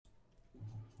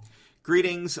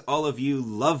Greetings, all of you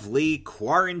lovely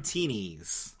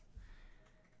quarantinis.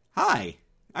 Hi,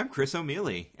 I'm Chris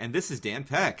O'Mealy, and this is Dan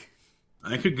Peck.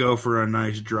 I could go for a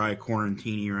nice dry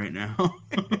quarantini right now.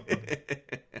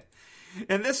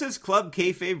 And this is Club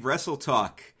Kayfabe Wrestle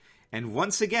Talk. And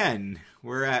once again,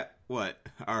 we're at,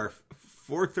 our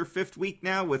fourth or fifth week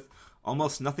now with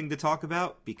almost nothing to talk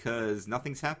about because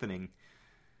nothing's happening.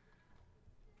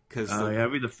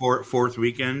 It'd be the fourth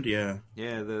weekend, yeah.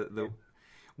 Yeah, the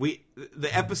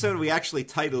episode we actually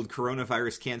titled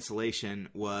Coronavirus Cancellation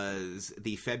was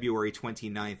the February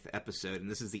 29th episode,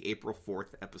 and this is the April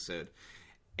 4th episode.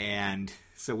 And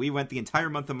so we went the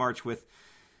entire month of March with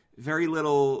very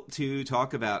little to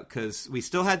talk about, because we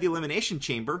still had the Elimination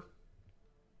Chamber,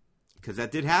 because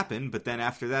that did happen, but then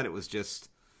after that it was just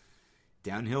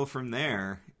downhill from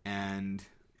there. And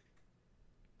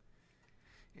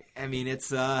I mean,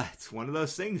 it's one of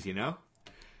those things, you know?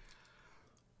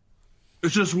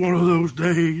 It's just one of those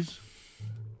days.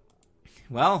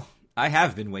 Well, I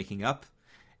have been waking up,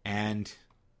 and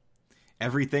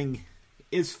everything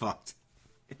is fucked.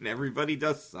 And everybody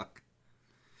does suck.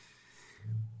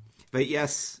 But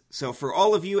yes, so for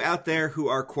all of you out there who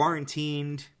are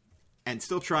quarantined and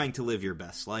still trying to live your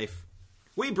best life,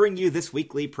 we bring you this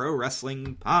weekly pro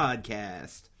wrestling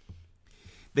podcast.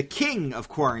 The king of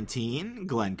quarantine,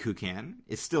 Glenn Kukan,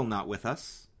 is still not with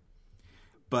us,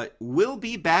 but will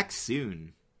be back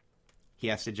soon. He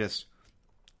has to just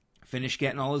finish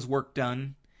getting all his work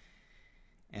done,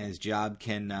 and his job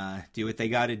can do what they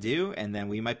got to do, and then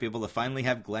we might be able to finally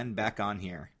have Glenn back on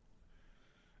here.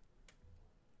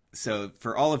 So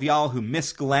for all of y'all who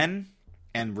miss Glenn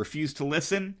and refuse to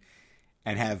listen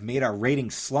and have made our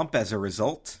ratings slump as a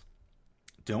result,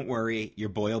 don't worry, your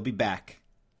boy will be back.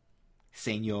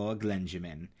 Senor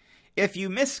Glenjamin. If you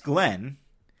miss Glenn,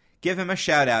 give him a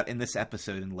shout out in this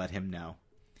episode and let him know.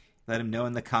 Let him know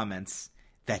in the comments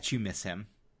that you miss him.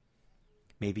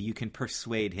 Maybe you can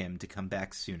persuade him to come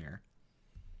back sooner.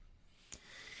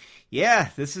 Yeah,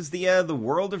 this is the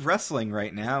world of wrestling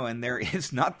right now, and there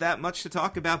is not that much to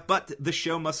talk about, but the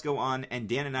show must go on, and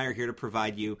Dan and I are here to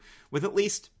provide you with at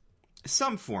least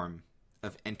some form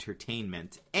of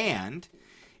entertainment. And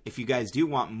if you guys do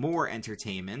want more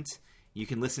entertainment, you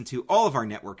can listen to all of our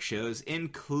network shows,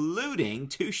 including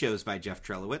 2 shows by Jeff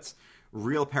Trelowitz,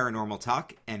 Real Paranormal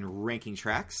Talk and Ranking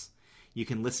Tracks. You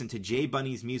can listen to Jay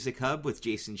Bunny's Music Hub with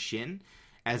Jason Shin.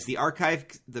 As the archive,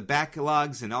 the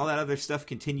backlogs, and all that other stuff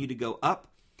continue to go up,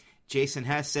 Jason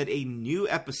has said a new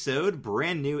episode,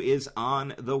 brand new, is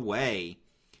on the way.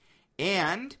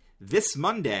 And this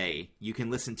Monday, you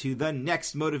can listen to The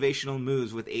Next Motivational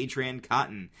Moves with Adrian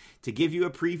Cotton. To give you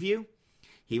a preview,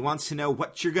 he wants to know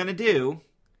what you're going to do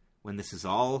when this is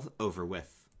all over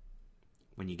with,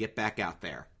 when you get back out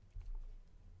there.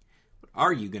 What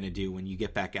are you going to do when you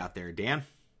get back out there, Dan?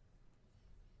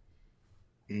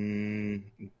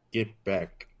 Get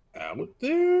back out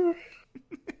there?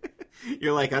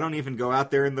 You're like, I don't even go out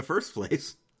there in the first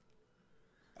place.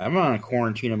 I'm on a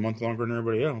quarantine a month longer than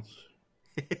everybody else.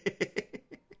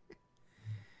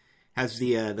 How's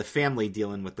the family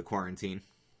dealing with the quarantine?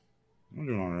 I'm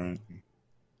doing all right.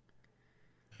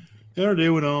 They're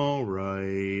doing all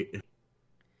right.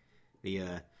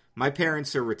 My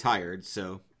parents are retired,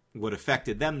 so what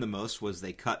affected them the most was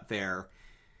they cut their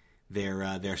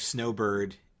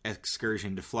snowbird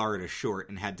excursion to Florida short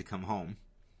and had to come home.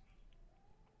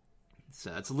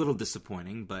 So it's a little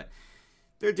disappointing, but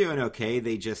they're doing okay.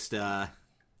 They just, I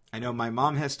know my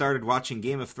mom has started watching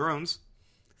Game of Thrones,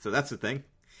 so that's a thing.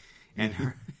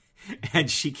 And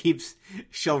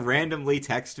she'll randomly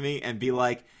text me and be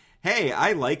like, hey,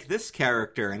 I like this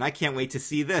character and I can't wait to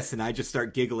see this. And I just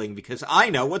start giggling because I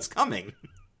know what's coming.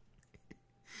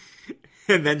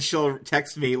 And then she'll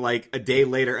text me like a day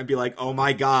later and be like, oh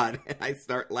my God. And I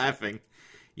start laughing.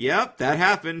 Yep, that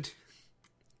happened.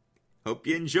 Hope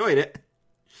you enjoyed it.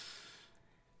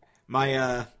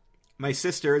 My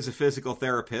sister is a physical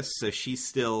therapist, so she's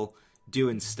still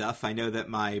doing stuff. I know that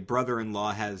my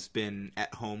brother-in-law has been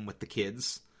at home with the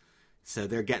kids, so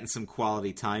they're getting some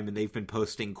quality time, and they've been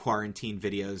posting quarantine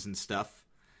videos and stuff.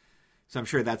 So I'm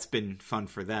sure that's been fun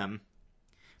for them.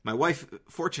 My wife,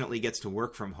 fortunately, gets to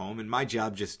work from home, and my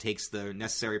job just takes the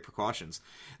necessary precautions.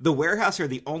 The warehouse are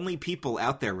the only people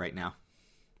out there right now.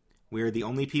 We're the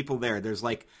only people there. There's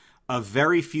like a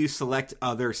very few select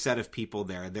other set of people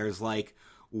there. There's like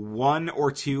 1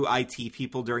 or 2 IT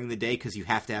people during the day because you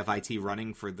have to have IT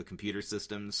running for the computer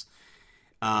systems.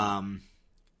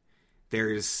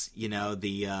 There's,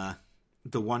 the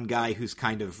one guy who's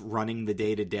kind of running the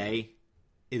day-to-day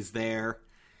is there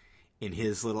in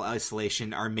his little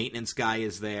isolation. Our maintenance guy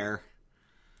is there.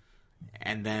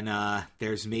 And then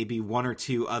there's maybe one or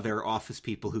two other office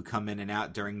people who come in and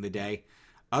out during the day.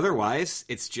 Otherwise,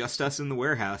 it's just us in the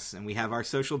warehouse, and we have our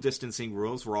social distancing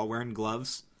rules. We're all wearing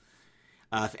gloves.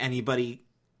 If anybody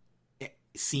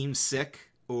seems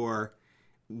sick or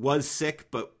was sick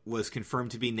but was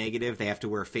confirmed to be negative, they have to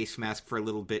wear a face mask for a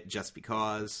little bit just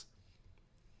because.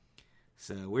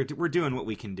 So we're doing what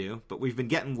we can do. But we've been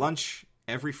getting lunch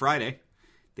every Friday.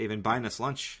 They've been buying us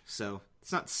lunch, so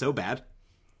it's not so bad.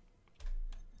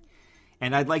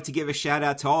 And I'd like to give a shout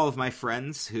out to all of my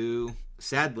friends who,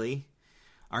 sadly,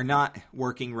 are not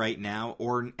working right now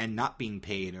and not being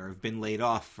paid or have been laid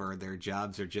off, or their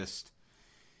jobs are just,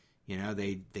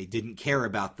 they didn't care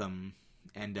about them.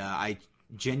 And I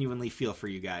genuinely feel for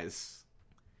you guys.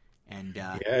 And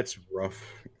yeah, it's rough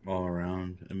all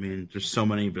around. I mean, there's so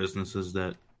many businesses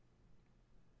that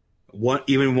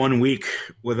even 1 week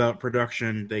without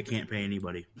production, they can't pay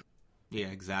anybody. Yeah,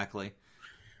 exactly.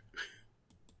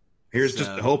 Here's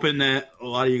just hoping that a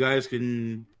lot of you guys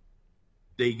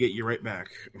they get you right back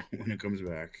when it comes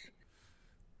back.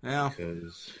 Well,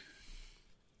 because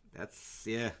that's,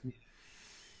 yeah.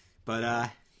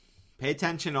 But pay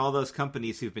attention to all those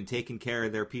companies who've been taking care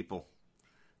of their people.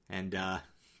 And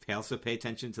also pay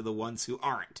attention to the ones who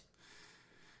aren't.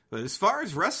 But as far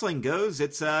as wrestling goes,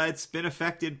 it's been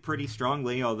affected pretty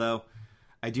strongly, although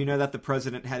I do know that the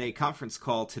president had a conference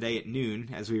call today at noon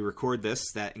as we record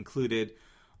this that included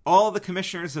all the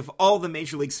commissioners of all the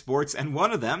major league sports, and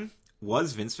one of them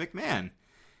was Vince McMahon.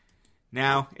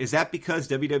 Now, is that because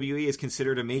WWE is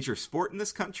considered a major sport in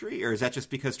this country, or is that just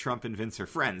because Trump and Vince are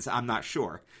friends? I'm not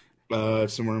sure.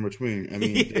 Somewhere in between. I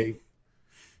mean,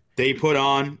 they put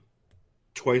on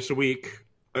twice a week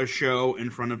a show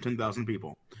in front of 10,000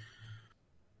 people.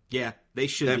 Yeah, they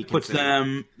should be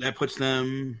considered. That puts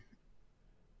them.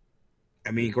 I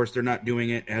mean, of course, they're not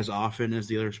doing it as often as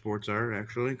the other sports are,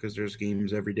 actually, because there's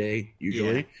games every day,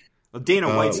 usually. Yeah. Well,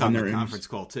 Dana White's on the conference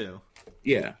call, too.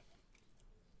 Yeah.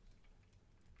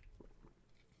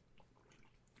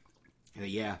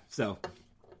 Yeah, so,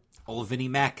 old Vinnie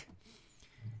Mac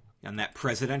on that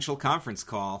presidential conference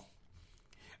call.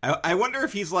 I wonder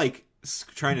if he's,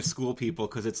 trying to school people,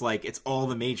 because it's all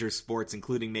the major sports,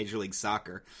 including Major League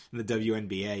Soccer and the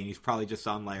WNBA, and he's probably just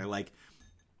on there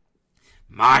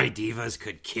my divas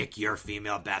could kick your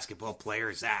female basketball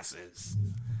players' asses.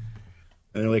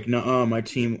 And they're like, no, my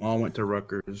team all went to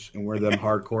Rutgers, and we're them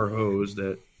hardcore hoes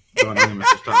that Don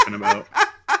Amos is talking about.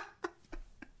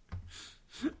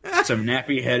 Some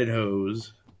nappy-headed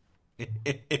hoes.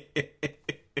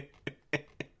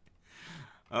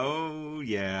 Oh,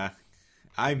 yeah.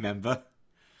 I remember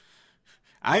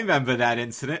that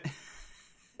incident.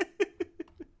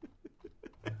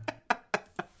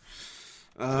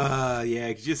 Yeah,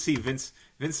 you could just see Vince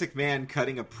McMahon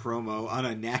cutting a promo on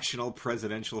a national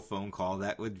presidential phone call.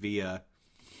 That would be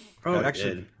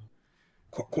actually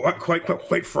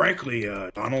quite frankly,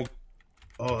 Donald,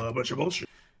 a bunch of bullshit.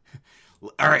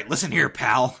 All right, listen here,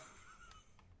 pal.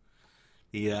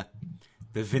 The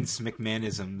Vince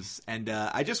McMahonisms, and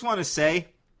I just want to say,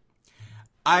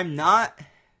 I'm not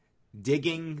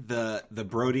digging the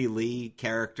Brody Lee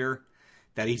character,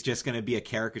 that he's just going to be a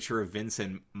caricature of Vince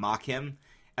and mock him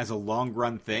as a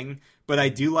long-run thing. But I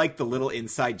do like the little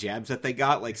inside jabs that they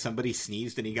got. Like, somebody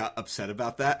sneezed and he got upset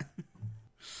about that.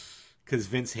 Because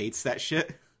Vince hates that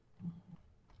shit.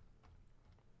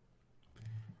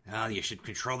 Oh, you should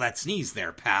control that sneeze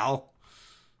there, pal.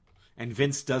 And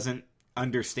Vince doesn't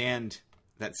understand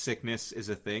that sickness is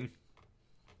a thing.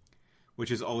 Which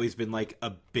has always been,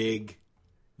 a big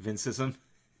Vinceism.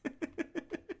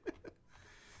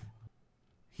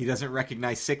 He doesn't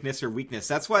recognize sickness or weakness.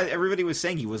 That's why everybody was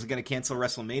saying he wasn't going to cancel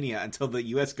WrestleMania until the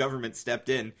U.S. government stepped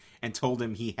in and told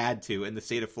him he had to, and the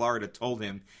state of Florida told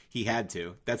him he had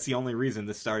to. That's the only reason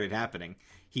this started happening.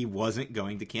 He wasn't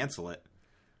going to cancel it.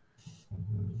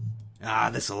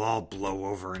 This'll all blow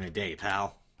over in a day,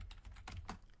 pal.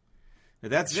 But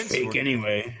that's Vince. Fake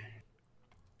anyway.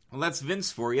 Well, that's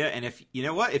Vince for you, and if you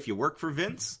know what, if you work for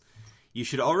Vince, you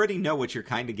should already know what you're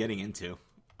kind of getting into,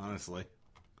 honestly.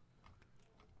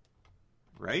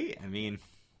 Right? I mean,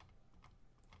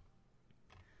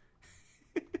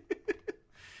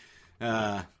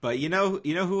 but you know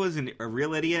who was a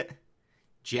real idiot?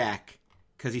 Jack,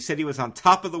 because he said he was on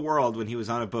top of the world when he was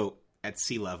on a boat at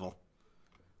sea level,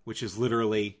 which is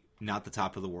literally not the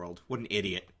top of the world. What an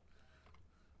idiot!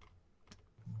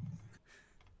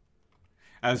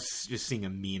 I was just seeing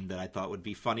a meme that I thought would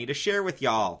be funny to share with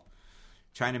y'all,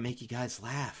 trying to make you guys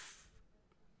laugh.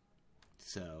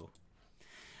 So.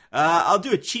 I'll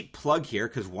do a cheap plug here,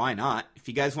 because why not? If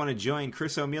you guys want to join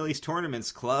Chris O'Mealy's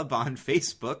Tournaments Club on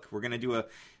Facebook, we're going to do a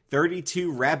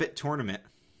 32 rabbit tournament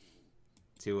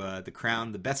to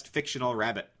crown the best fictional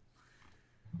rabbit.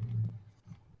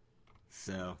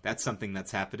 So that's something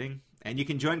that's happening. And you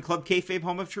can join Club Kayfabe,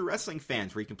 home of true wrestling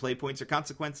fans, where you can play Points or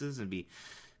Consequences and be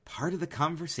part of the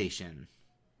conversation.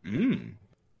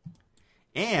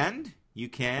 And you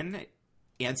can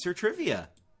answer trivia.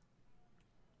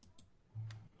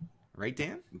 Right,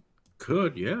 Dan?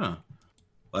 Could, yeah.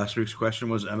 Last week's question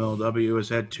was MLW has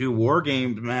had 2 War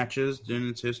Games matches in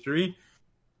its history.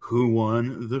 Who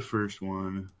won the first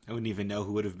one? I wouldn't even know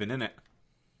who would have been in it.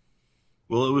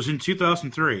 Well, it was in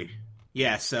 2003.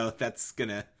 Yeah, so that's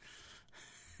gonna...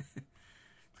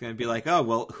 it's gonna be like, oh,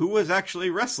 well, who was actually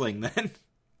wrestling then?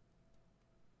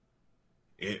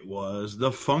 It was the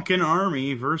Funkin'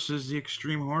 Army versus the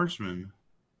Extreme Horsemen.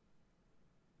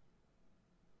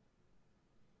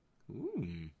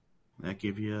 Ooh. That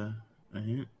give you a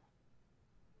hint.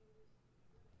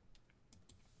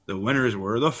 The winners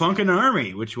were the Funkin'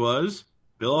 Army, which was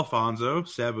Bill Alfonso,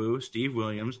 Sabu, Steve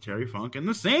Williams, Terry Funk, and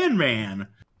the Sandman.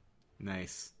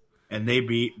 Nice. And they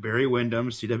beat Barry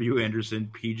Windham, C.W.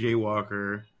 Anderson, P.J.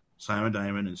 Walker, Simon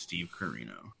Diamond, and Steve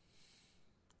Corino.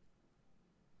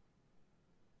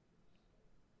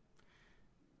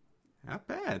 Not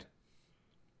bad.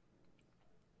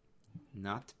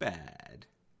 Not bad.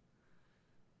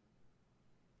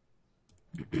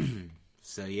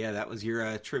 So, yeah, that was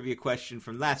your trivia question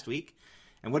from last week.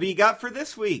 And what do you got for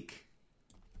this week?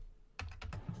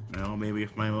 Well, maybe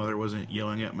if my mother wasn't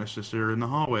yelling at my sister in the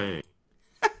hallway.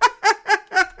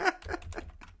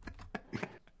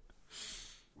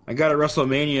 I got a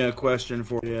WrestleMania question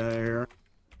for you here.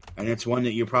 And it's one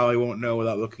that you probably won't know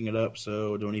without looking it up,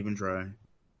 so don't even try.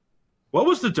 What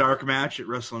was the dark match at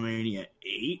WrestleMania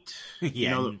 8? Yeah. You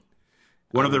know,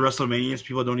 one of the WrestleManias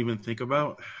people don't even think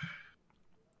about.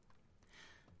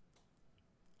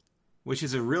 Which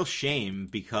is a real shame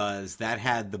because that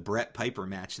had the Brett Piper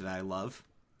match that I love.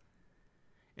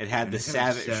 It had the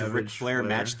Savage Ric Flair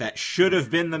match that should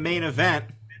have been the main event.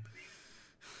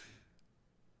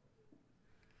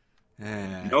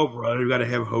 No, brother, you got to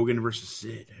have Hogan versus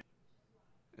Sid.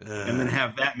 And then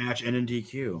have that match end in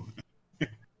DQ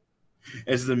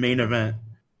as the main event.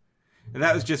 And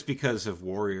that was just because of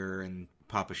Warrior and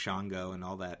Papa Shango and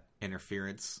all that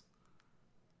interference.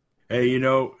 Hey, you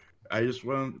know, I just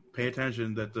want to pay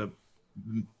attention that the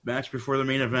match before the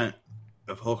main event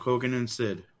of Hulk Hogan and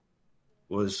Sid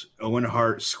was Owen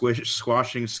Hart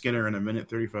squashing Skinner in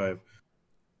 1:35.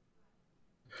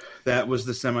 That was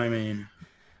the semi-main.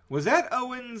 Was that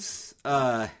Owen's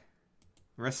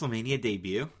WrestleMania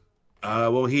debut?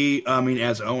 Well,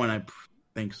 as Owen, I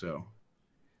think so.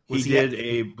 He did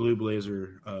a Blue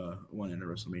Blazer one in a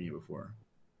WrestleMania before.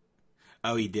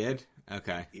 Oh, he did?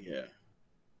 Okay. Yeah.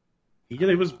 He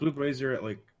was Blue Blazer at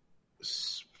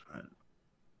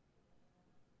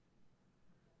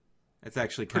That's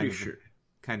actually kind of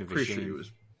a pretty shame. sure he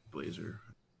was Blazer.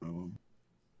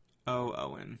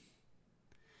 Owen.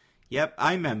 Yep,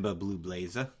 I remember Blue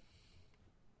Blazer.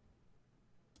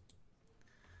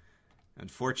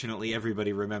 Unfortunately,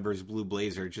 everybody remembers Blue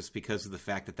Blazer just because of the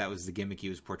fact that was the gimmick he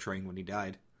was portraying when he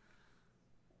died.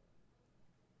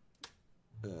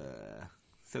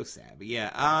 So sad. But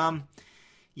yeah,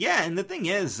 yeah, and the thing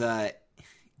is, 8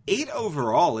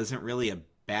 overall isn't really a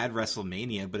bad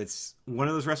WrestleMania, but it's one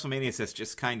of those WrestleManias that's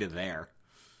just kind of there.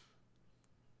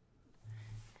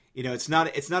 You know, it's not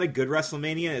a good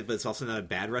WrestleMania, but it's also not a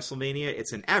bad WrestleMania.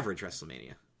 It's an average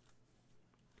WrestleMania.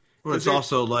 Well, it's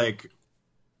also like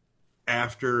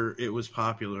after it was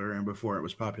popular and before it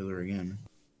was popular again.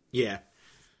 Yeah.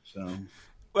 So.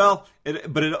 Well,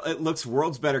 it looks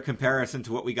worlds better comparison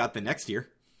to what we got the next year.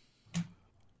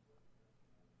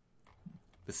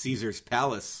 The Caesar's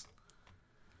Palace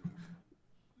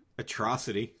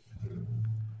atrocity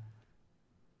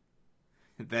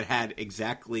that had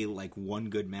exactly like one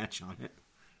good match on it.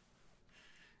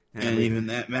 And even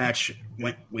that match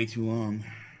went way too long.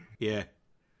 Yeah.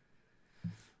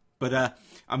 But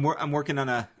I'm working on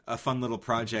a fun little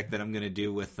project that I'm going to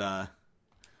do with a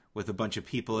bunch of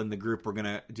people in the group. We're going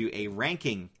to do a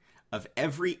ranking of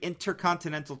every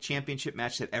Intercontinental Championship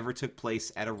match that ever took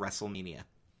place at a WrestleMania.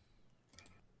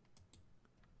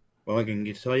 Well, I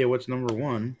can tell you what's number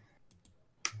 1.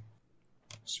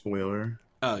 Spoiler.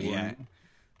 Oh, yeah.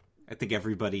 I think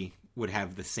everybody would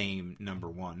have the same number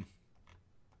 1.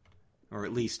 Or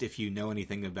at least if you know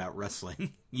anything about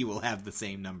wrestling, you will have the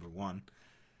same number 1.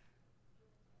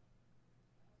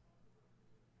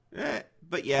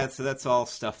 But yeah, so that's all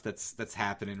stuff that's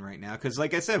happening right now. Because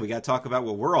like I said, we got to talk about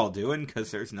what we're all doing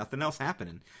because there's nothing else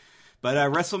happening. But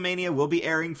WrestleMania will be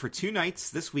airing for 2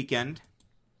 nights this weekend.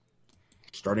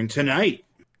 Starting tonight.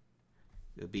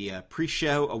 There'll be a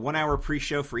pre-show, a 1-hour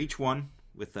pre-show for each one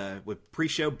with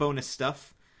pre-show bonus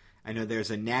stuff. I know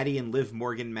there's a Natty and Liv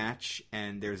Morgan match,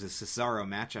 and there's a Cesaro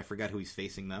match. I forgot who he's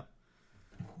facing, though.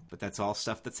 But that's all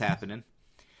stuff that's happening.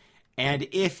 And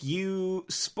if you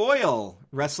spoil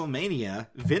WrestleMania,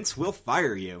 Vince will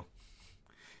fire you.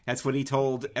 That's what he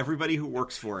told everybody who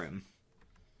works for him.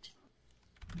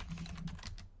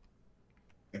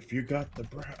 If you got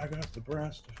I got the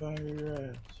brass to fire your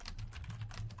ass.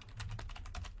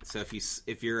 So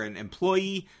if you're an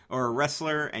employee or a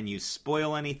wrestler and you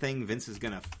spoil anything, Vince is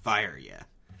going to fire you.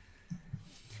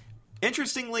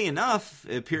 Interestingly enough,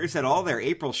 it appears that all their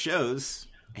April shows,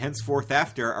 henceforth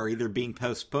after, are either being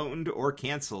postponed or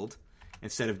canceled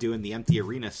instead of doing the empty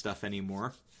arena stuff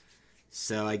anymore.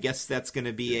 So I guess that's going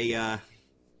to be I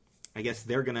guess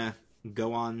they're going to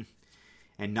go on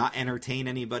and not entertain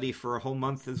anybody for a whole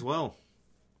month as well.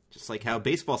 Just like how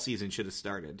baseball season should have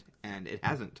started, and it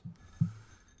hasn't.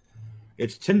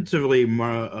 It's tentatively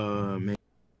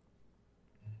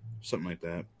something like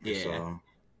that. Yeah.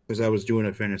 Because I was doing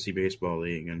a fantasy baseball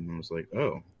league, and I was like,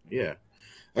 oh, yeah.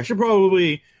 I should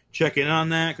probably check in on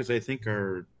that, because I think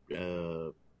our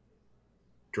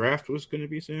draft was going to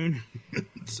be soon.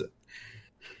 So.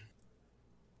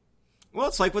 Well,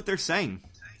 it's like what they're saying.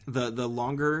 The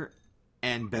longer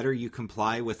and better you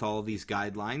comply with all these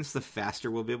guidelines, the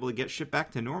faster we'll be able to get shit back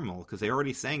to normal. Because they're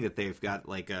already saying that they've got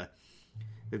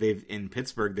in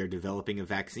Pittsburgh, they're developing a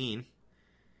vaccine.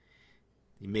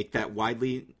 You make that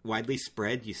widely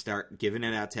spread. You start giving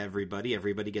it out to everybody.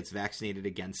 Everybody gets vaccinated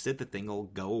against it. The thing will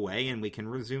go away, and we can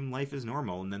resume life as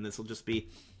normal. And then this will just be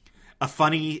a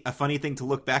funny thing to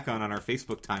look back on our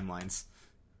Facebook timelines.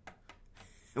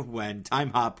 When Time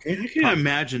Hop, I can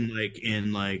imagine,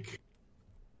 in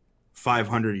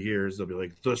 500 years, they'll be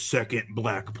like the second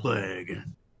Black Plague.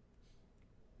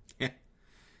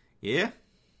 Yeah.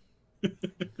 The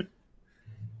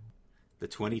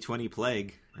 2020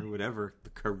 plague, or whatever,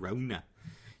 the Corona.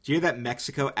 Do you hear that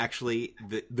Mexico actually,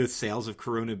 the sales of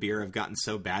Corona beer have gotten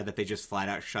so bad that they just flat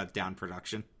out shut down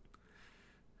production?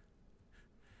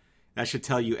 That should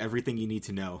tell you everything you need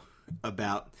to know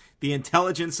about the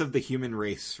intelligence of the human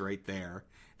race right there.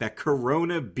 That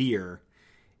Corona beer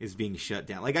is being shut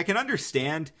down. I can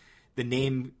understand the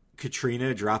name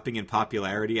Katrina dropping in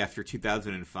popularity after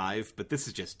 2005, but this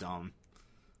is just dumb.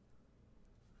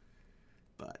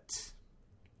 But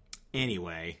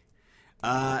anyway,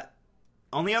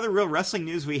 only other real wrestling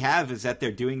news we have is that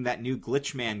they're doing that new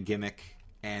Glitchman gimmick,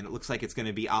 and it looks like it's going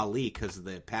to be Ali because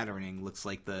the patterning looks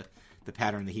like the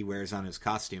pattern that he wears on his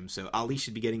costume. So Ali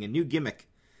should be getting a new gimmick.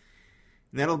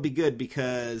 And that'll be good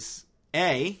because,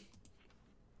 A,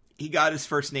 he got his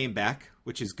first name back,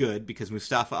 which is good because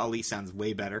Mustafa Ali sounds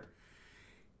way better.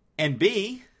 And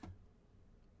B,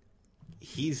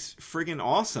 he's friggin'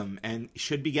 awesome and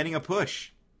should be getting a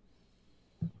push.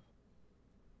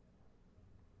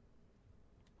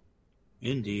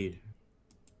 Indeed.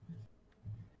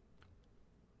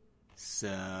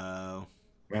 So...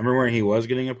 Remember when he was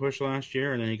getting a push last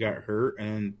year and then he got hurt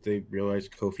and they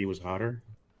realized Kofi was hotter?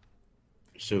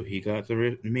 So he got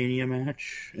the Mania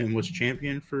match and was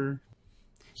champion for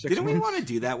 6 Didn't months? we want to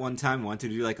do that one time? Want to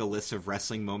do a list of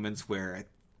wrestling moments where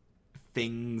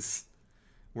things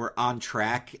were on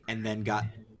track and then got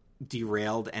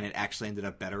derailed and it actually ended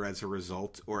up better as a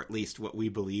result, or at least what we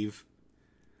believe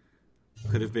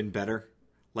could have been better?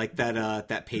 Like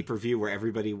that pay-per-view where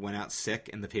everybody went out sick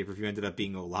and the pay-per-view ended up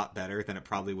being a lot better than it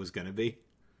probably was going to be.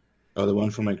 Oh, the one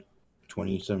from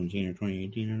 2017 or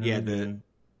 2018 or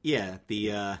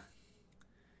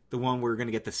the one where we're going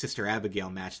to get the Sister Abigail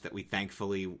match that we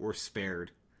thankfully were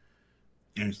spared.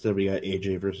 And instead we got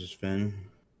AJ versus Finn.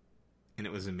 And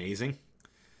it was amazing.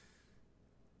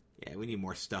 Yeah, we need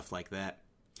more stuff like that.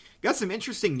 Got some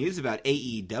interesting news about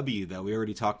AEW, though. We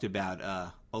already talked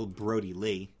about old Brody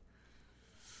Lee.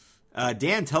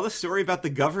 Dan, tell the story about the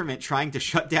government trying to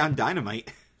shut down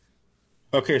Dynamite.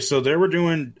 Okay, so they were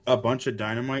doing a bunch of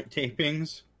Dynamite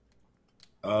tapings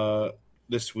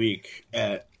this week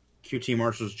at QT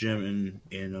Marshall's gym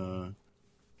in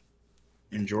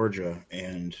Georgia,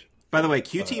 and by the way,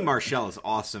 QT Marshall is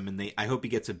awesome, and I hope he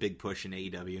gets a big push in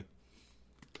AEW.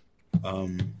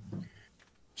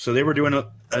 So they were doing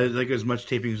as much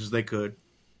tapings as they could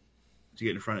to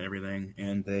get in front of everything,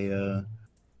 and the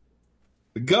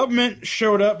government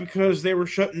showed up because they were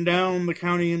shutting down the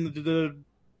county and the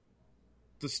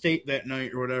state that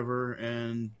night or whatever,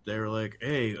 and they were like,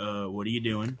 "Hey, what are you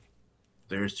doing?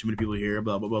 There's too many people here,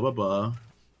 blah, blah, blah, blah, blah."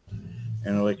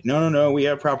 And they're like, no, we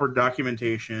have proper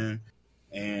documentation,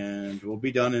 and we'll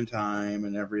be done in time,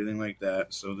 and everything like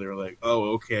that. So they're like,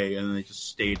 oh, okay. And then they just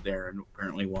stayed there and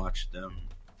apparently watched them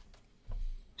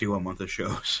do a month of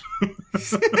shows.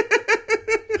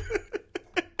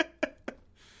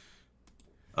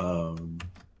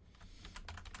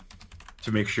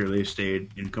 To make sure they stayed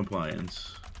in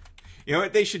compliance. You know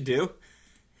what they should do?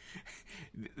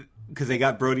 Because they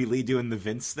got Brody Lee doing the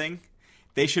Vince thing.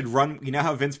 They should run... You know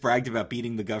how Vince bragged about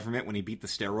beating the government when he beat the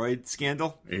steroid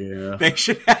scandal? Yeah. They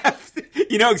should have...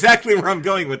 You know exactly where I'm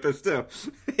going with this, too.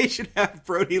 They should have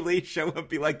Brody Lee show up and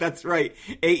be like, that's right,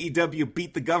 AEW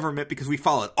beat the government because we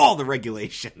followed all the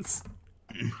regulations.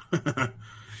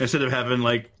 Instead of having,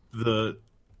 like, the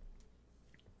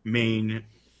main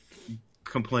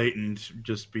complainant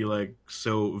just be, like,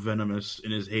 so venomous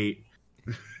in his hate.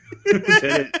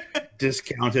 That it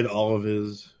discounted all of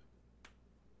his...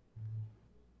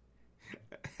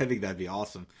 I think that'd be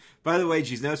awesome. By the way, did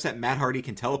you notice that Matt Hardy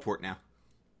can teleport now?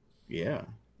 Yeah.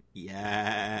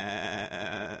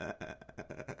 Yeah.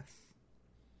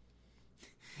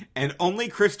 And only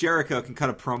Chris Jericho can cut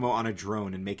a promo on a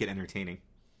drone and make it entertaining.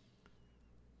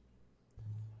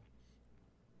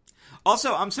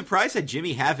 Also, I'm surprised that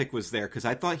Jimmy Havoc was there because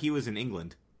I thought he was in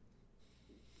England.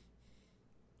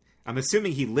 I'm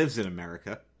assuming he lives in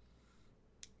America.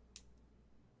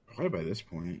 Probably by this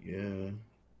point, yeah.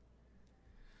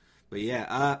 But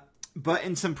yeah, but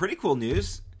in some pretty cool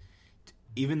news,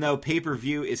 even though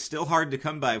pay-per-view is still hard to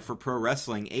come by for pro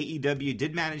wrestling, AEW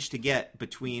did manage to get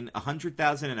between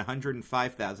 100,000 and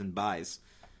 105,000 buys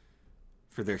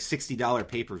for their $60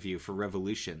 pay-per-view for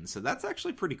Revolution. So that's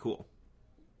actually pretty cool.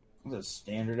 That's a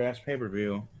standard-ass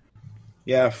pay-per-view.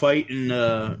 Yeah, Fight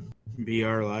and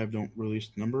BR Live don't release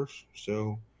numbers,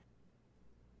 so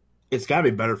it's got to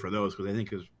be better for those because I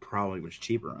think it's probably was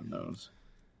cheaper on those.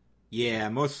 Yeah,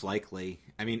 most likely.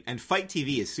 I mean, and Fight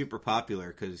TV is super popular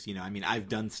because, you know, I mean, I've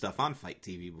done stuff on Fight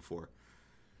TV before.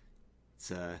 It's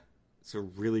a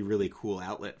really, really cool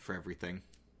outlet for everything.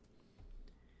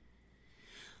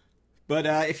 But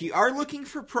if you are looking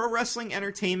for pro wrestling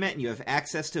entertainment and you have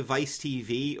access to Vice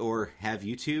TV or have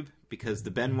YouTube, because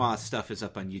the Benoit stuff is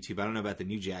up on YouTube. I don't know about the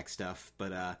New Jack stuff,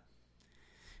 but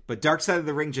Dark Side of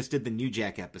the Ring just did the New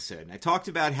Jack episode. And I talked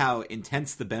about how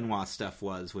intense the Benoit stuff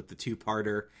was with the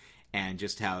two-parter and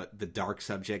just how the dark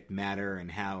subject matter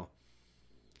and how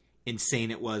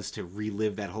insane it was to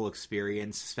relive that whole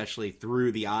experience, especially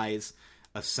through the eyes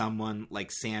of someone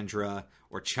like Sandra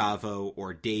or Chavo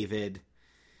or David.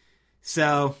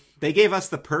 So they gave us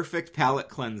the perfect palate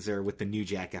cleanser with the New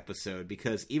Jack episode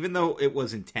because even though it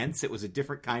was intense, it was a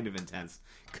different kind of intense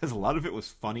because a lot of it was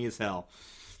funny as hell.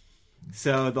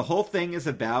 So the whole thing is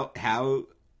about how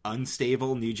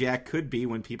unstable New Jack could be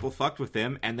when people fucked with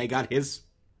him, and they got his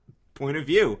point of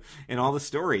view in all the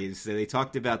stories. They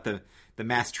talked about the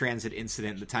mass transit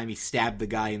incident, the time he stabbed the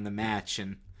guy in the match,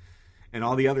 and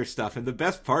all the other stuff. And the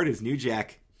best part is New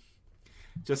Jack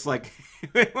just like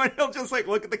when he'll just like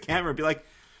look at the camera and be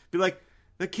like,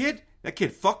 that kid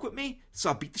fucked with me, so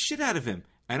I beat the shit out of him.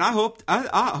 And I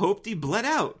hoped he bled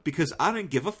out because I didn't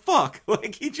give a fuck.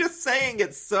 Like, he's just saying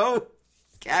it so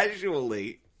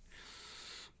casually.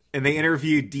 And they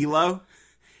interviewed D'Lo.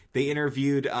 They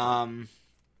interviewed, oh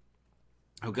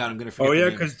God, I'm going to forget. Oh, yeah,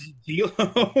 because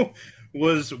D'Lo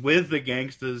was with the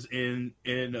gangsters in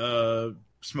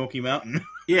Smoky Mountain.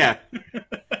 Yeah.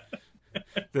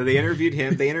 So they interviewed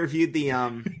him. They interviewed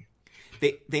the,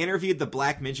 they interviewed the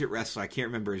black midget wrestler. I can't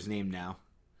remember his name now.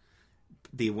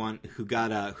 The one who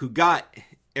got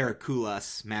Eric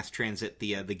Koulas mass transit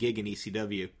the gig in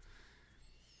ECW.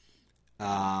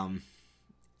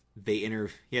 They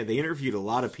interviewed a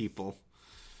lot of people,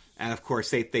 and of course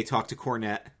they talked to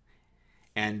Cornette,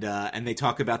 and they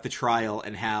talk about the trial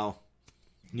and how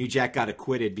New Jack got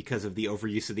acquitted because of the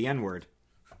overuse of the N-word.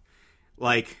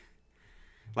 Like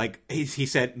he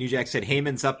said, New Jack said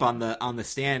Heyman's up on the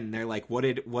stand, and they're like, what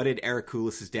did Eric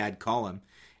Koulas' dad call him?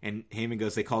 And Heyman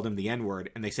goes, they called him the N-word.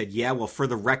 And they said, yeah, well, for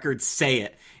the record, say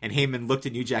it. And Heyman looked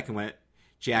at New Jack and went,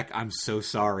 Jack, I'm so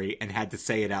sorry, and had to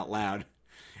say it out loud.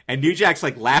 And New Jack's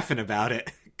like laughing about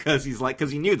it because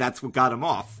he knew that's what got him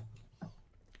off.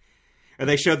 And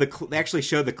they actually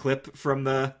showed the clip from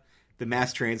the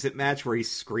mass transit match where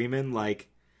he's screaming like,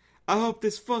 I hope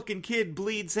this fucking kid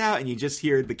bleeds out. And you just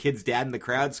hear the kid's dad in the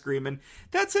crowd screaming,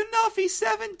 that's enough, he's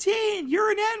 17,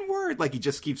 you're an N-word. Like, he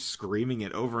just keeps screaming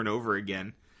it over and over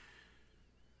again.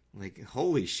 Like,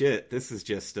 holy shit, this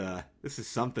is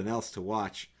something else to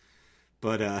watch.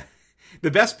 But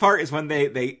the best part is when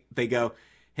they go,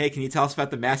 hey, can you tell us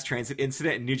about the mass transit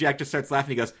incident? And New Jack just starts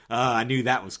laughing. He goes, I knew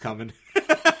that was coming.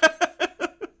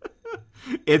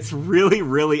 It's really,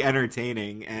 really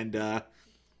entertaining. And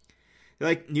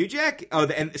Like, New Jack? Oh,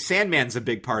 and Sandman's a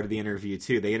big part of the interview,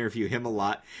 too. They interview him a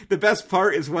lot. The best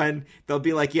part is when they'll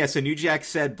be like, yeah, so New Jack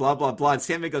said blah, blah, blah, and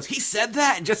Sandman goes, he said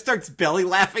that? And just starts belly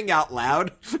laughing out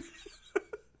loud.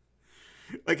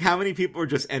 Like, how many people are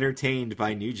just entertained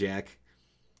by New Jack?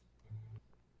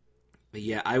 But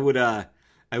yeah, I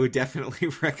would definitely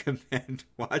recommend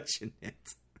watching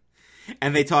it.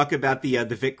 And they talk about the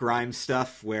Vic Grimes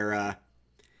stuff, where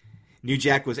New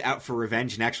Jack was out for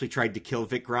revenge and actually tried to kill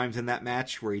Vic Grimes in that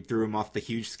match, where he threw him off the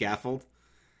huge scaffold.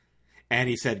 And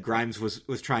he said Grimes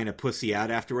was trying to pussy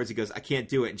out afterwards. He goes, I can't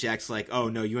do it. And Jack's like, oh,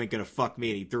 no, you ain't going to fuck me.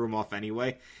 And he threw him off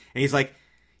anyway. And he's like,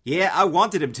 yeah, I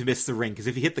wanted him to miss the ring, because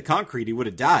if he hit the concrete, he would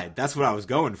have died. That's what I was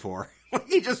going for.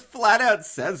 He just flat out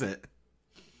says it.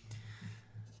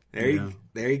 There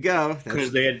you go.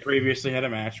 Because they had previously had a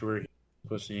match where he was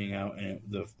pussying out, and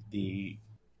the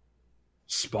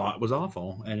spot was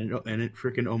awful, and it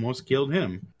freaking almost killed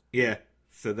him. Yeah.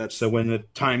 So when the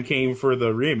time came for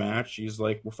the rematch, he's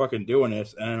like, we're fucking doing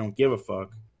this, and I don't give a fuck.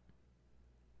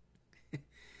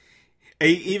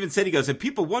 He even said, he goes, and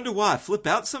people wonder why I flip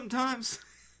out sometimes.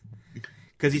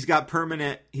 Because he's got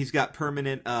permanent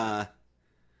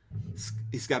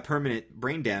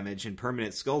brain damage and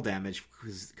permanent skull damage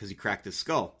because he cracked his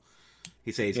skull.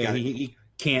 He said he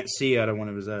can't see out of one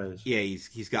of his eyes. Yeah,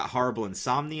 he's got horrible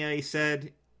insomnia. He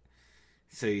said,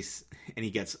 so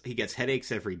he gets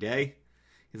headaches every day.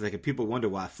 He's like, and people wonder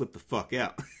why I flip the fuck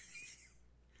out.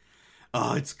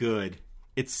 Oh, it's good.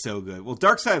 It's so good. Well,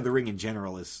 Dark Side of the Ring in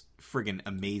general is friggin'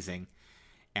 amazing.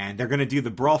 And they're going to do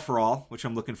the Brawl for All, which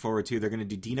I'm looking forward to. They're going to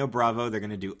do Dino Bravo. They're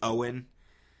going to do Owen.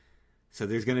 So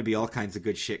there's going to be all kinds of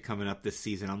good shit coming up this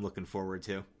season I'm looking forward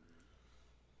to.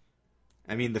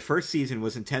 I mean, the first season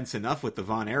was intense enough with the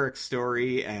Von Erich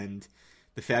story and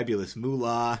the Fabulous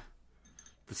Moolah,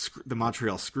 the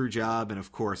Montreal Screwjob, and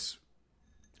of course,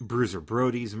 Bruiser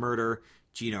Brody's murder,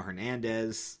 Gino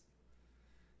Hernandez.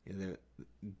 You know,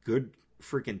 the good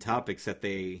freaking topics that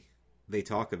they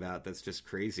talk about. That's just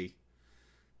crazy.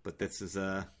 But this is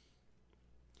a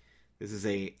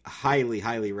highly,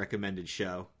 highly recommended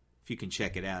show. If you can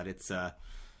check it out, it's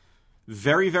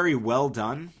very, very well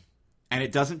done, and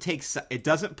it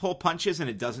doesn't pull punches and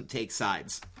it doesn't take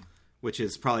sides, which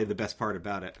is probably the best part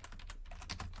about it.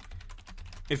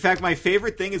 In fact, my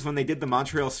favorite thing is when they did the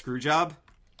Montreal Screwjob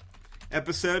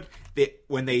episode.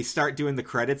 When they start doing the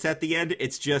credits at the end,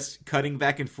 it's just cutting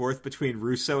back and forth between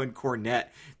Russo and Cornette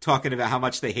talking about how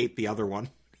much they hate the other one.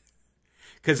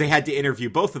 Because they had to interview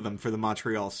both of them for the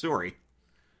Montreal story.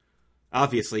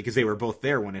 Obviously, because they were both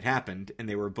there when it happened, and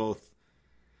they were both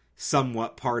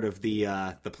somewhat part of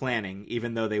the planning,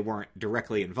 even though they weren't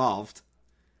directly involved.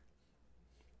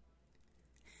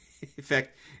 In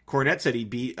fact, Cornette said he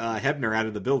beat Hebner out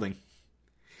of the building.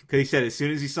 Because he said as soon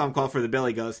as he saw him call for the bell,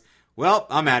 he goes, well,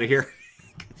 I'm out of here.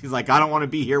 He's like, I don't want to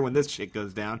be here when this shit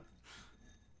goes down.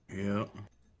 Yeah.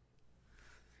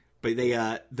 But they,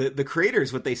 the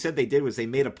creators, what they said they did was they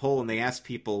made a poll and they asked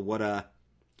people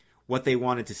what they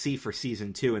wanted to see for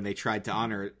season 2, and they tried to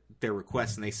honor their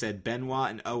requests. And they said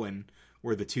Benoit and Owen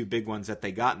were the two big ones that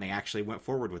they got, and they actually went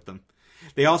forward with them.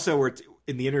 They also were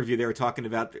in the interview. They were talking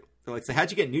about, they're like, so how'd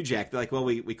you get New Jack? They're like, well,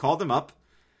 we called him up.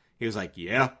 He was like,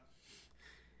 yeah.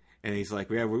 And he's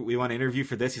like, yeah, we want to interview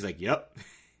for this. He's like, yep.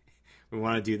 We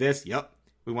want to do this. Yep.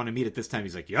 We want to meet at this time.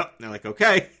 He's like, yep. And they're like,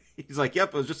 okay. He's like, yep.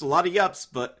 It was just a lot of yups,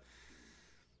 but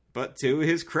to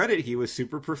his credit, he was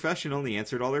super professional and he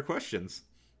answered all their questions.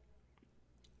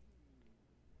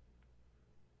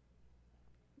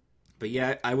 But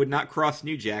yeah, I would not cross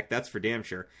New Jack. That's for damn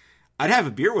sure. I'd have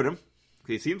a beer with him.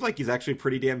 He seems like he's actually a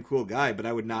pretty damn cool guy, but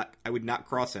I would not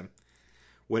cross him.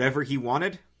 Whatever he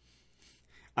wanted,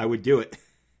 I would do it.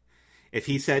 If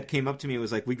he came up to me and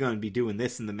was like, we're going to be doing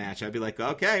this in the match, I'd be like,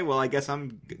 okay, well, I guess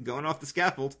I'm going off the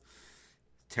scaffold.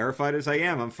 Terrified as I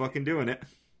am, I'm fucking doing it.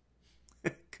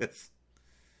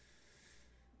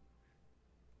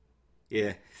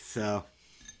 Yeah, so.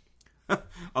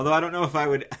 Although I don't know if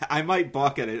I might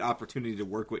balk at an opportunity to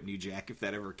work with New Jack if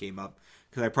that ever came up,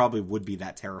 because I probably would be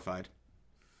that terrified.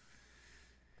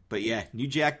 But yeah, New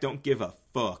Jack don't give a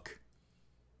fuck.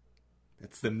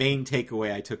 That's the main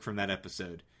takeaway I took from that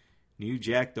episode. New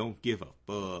Jack don't give a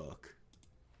fuck.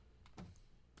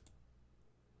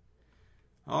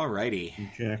 Alrighty. New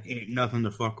Jack ain't nothing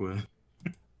to fuck with.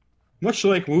 Much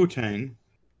like Wu-Tang.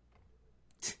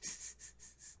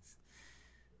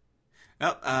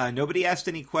 Well, nobody asked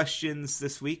any questions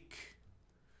this week.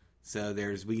 So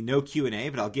there's no Q&A,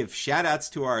 but I'll give shout-outs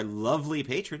to our lovely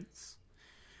patrons.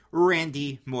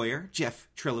 Randy Moyer, Jeff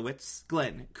Trilowitz,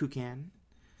 Glenn Kukan,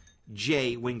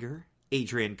 Jay Winger,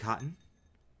 Adrian Cotton,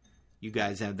 you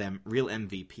guys have them real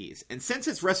MVPs. And since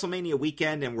it's WrestleMania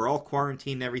weekend and we're all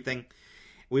quarantined and everything,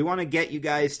 we want to get you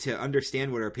guys to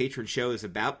understand what our patron show is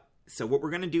about. So what we're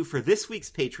going to do for this week's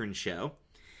patron show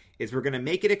is we're going to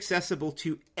make it accessible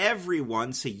to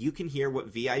everyone so you can hear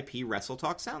what VIP Wrestle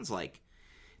Talk sounds like.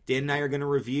 Dan and I are going to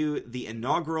review the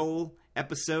inaugural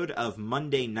episode of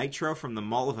Monday Nitro from the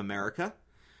Mall of America.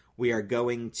 We are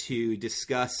going to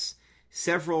discuss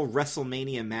several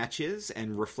WrestleMania matches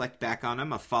and reflect back on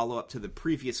them, a follow-up to the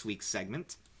previous week's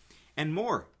segment, and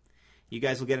more. You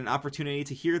guys will get an opportunity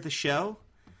to hear the show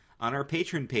on our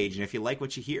Patreon page, and if you like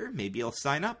what you hear, maybe you'll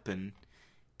sign up and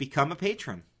become a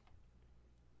patron.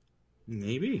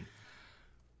 Maybe.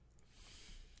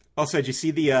 Also, did you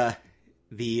see they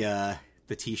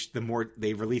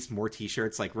released more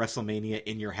T-shirts like WrestleMania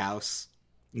in your house?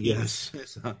 Yes.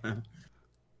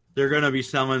 They're gonna be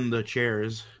selling the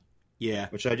chairs. Yeah.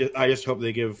 Which I just hope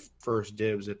they give first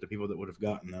dibs at the people that would have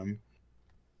gotten them.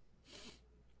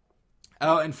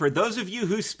 Oh, and for those of you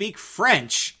who speak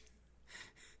French,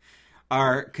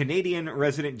 our Canadian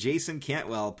resident Jason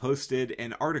Cantwell posted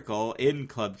an article in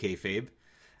Club Kayfabe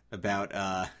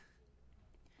about,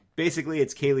 basically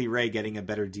it's Kaylee Ray getting a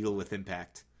better deal with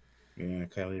Impact. Yeah,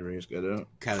 Kylie Ray's got a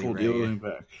full deal with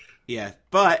Impact. Yeah,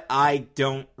 but I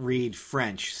don't read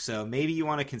French, so maybe you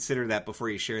want to consider that before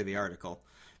you share the article.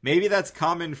 Maybe that's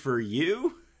common for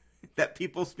you, that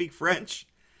people speak French.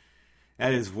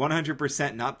 That is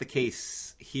 100% not the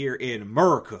case here in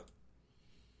America.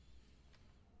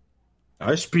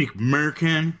 I speak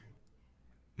American.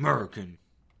 American.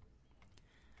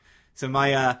 So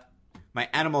my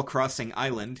Animal Crossing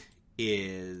island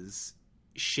is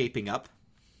shaping up.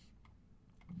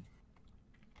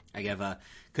 I have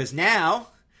because now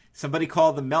somebody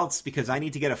called the Melts because I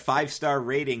need to get a 5-star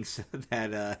rating so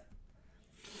that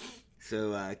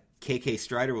KK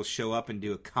Strider will show up and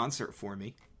do a concert for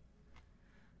me.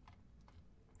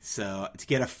 So to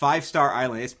get a 5-star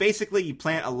island, it's basically you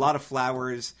plant a lot of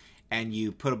flowers and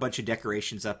you put a bunch of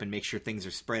decorations up and make sure things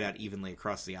are spread out evenly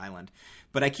across the island.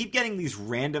 But I keep getting these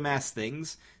random-ass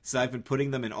things, so I've been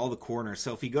putting them in all the corners.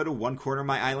 So if you go to one corner of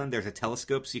my island, there's a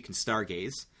telescope so you can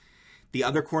stargaze. The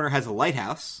other corner has a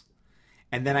lighthouse.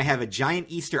 And then I have a giant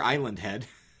Easter Island head.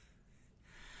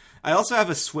 I also have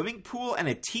a swimming pool and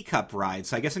a teacup ride,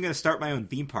 so I guess I'm going to start my own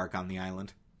theme park on the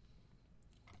island.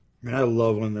 Man, I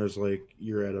love when there's like,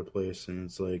 you're at a place and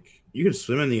it's like, you can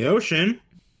swim in the ocean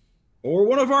or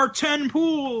one of our 10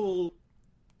 pools.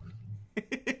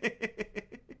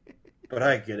 But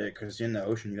I get it, because in the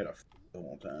ocean you gotta the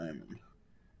whole time. And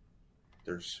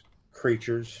there's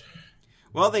creatures.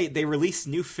 Well, they released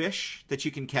new fish that you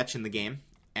can catch in the game,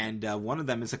 and one of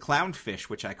them is a clownfish,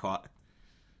 which I caught.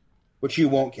 Which you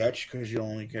won't catch, because you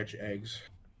only catch eggs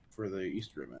for the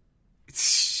Easter event.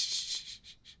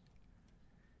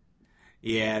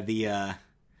 Yeah,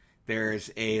 there's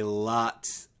a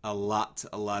lot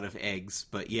of eggs,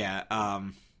 but yeah,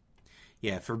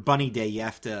 for Bunny Day you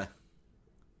have to.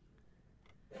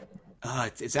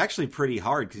 It's actually pretty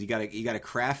hard because you gotta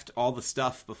craft all the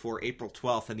stuff before April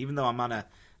 12th, and even though I'm on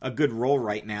a good roll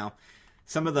right now,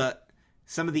 some of the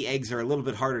eggs are a little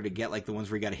bit harder to get, like the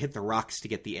ones where you gotta hit the rocks to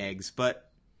get the eggs.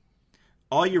 But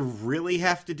all you really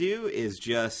have to do is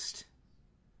just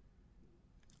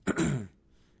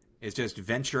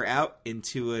venture out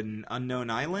into an unknown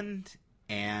island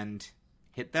and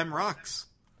hit them rocks.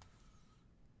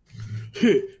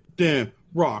 Hit them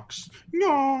rocks.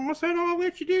 No, is that all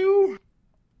that you do?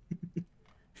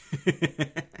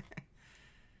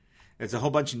 There's a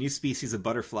whole bunch of new species of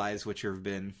butterflies which have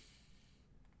been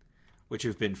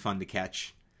fun to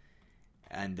catch.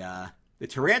 And the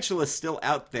tarantula is still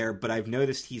out there, but I've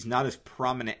noticed he's not as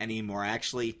prominent anymore. I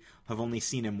actually have only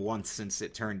seen him once since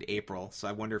it turned April, so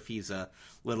I wonder if he's a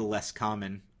little less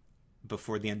common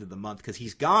before the end of the month, because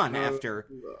he's gone after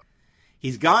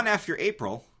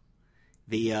April.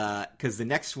 Because the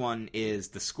next one is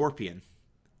the scorpion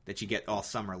that you get all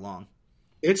summer long.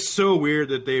 It's so weird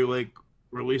that they like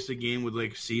released a game with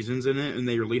like seasons in it, and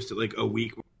they released it like a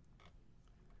week.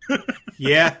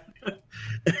 Yeah.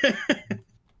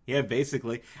 Yeah,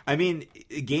 basically. I mean,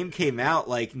 the game came out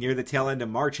like near the tail end of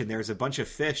March, and there's a bunch of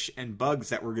fish and bugs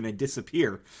that were going to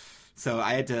disappear. So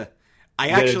I had to. I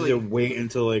actually had to wait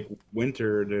until like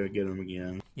winter to get them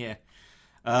again. Yeah.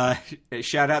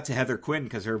 Shout out to Heather Quinn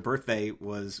because her birthday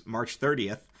was March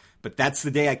 30th, but that's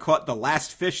the day I caught the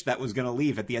last fish that was going to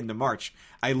leave at the end of March.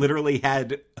 I literally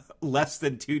had less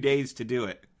than 2 days to do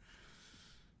it.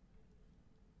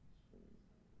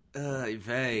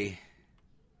 Vey.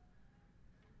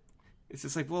 It's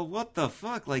just like, well, what the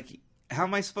fuck? Like, how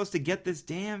am I supposed to get this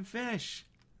damn fish?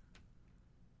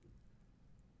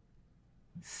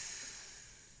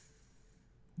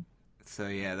 So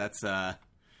yeah, that's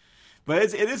but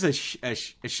it is a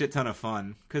shit ton of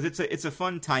fun because it's a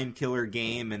fun time killer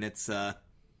game, and it's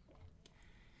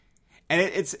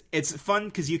fun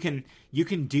because you can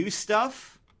do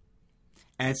stuff,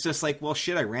 and it's just like, well,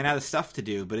 shit, I ran out of stuff to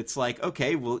do, but it's like,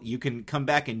 okay, well, you can come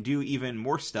back and do even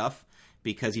more stuff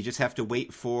because you just have to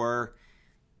wait for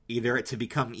either it to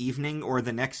become evening or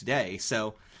the next day.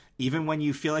 So even when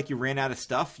you feel like you ran out of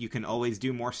stuff, you can always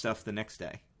do more stuff the next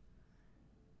day.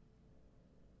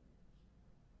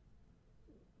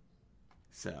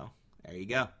 So, there you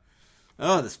go.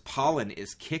 Oh, this pollen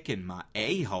is kicking my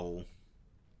a-hole.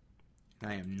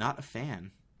 I am not a fan.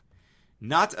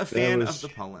 Not a fan of the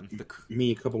pollen.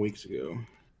 Me a couple weeks ago.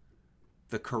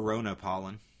 The corona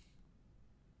pollen.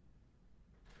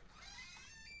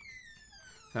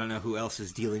 I don't know who else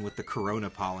is dealing with the corona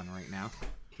pollen right now.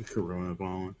 The corona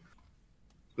pollen.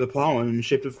 The pollen in the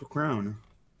shape of a crown.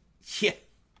 Yeah.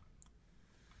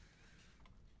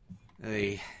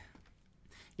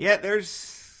 Yeah,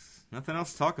 there's nothing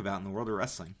else to talk about in the world of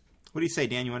wrestling. What do you say,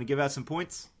 Dan? You want to give out some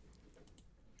points?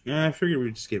 Yeah, I figured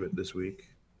we'd skip it this week.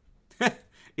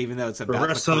 Even though it's about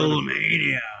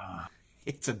WrestleMania.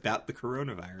 It's about the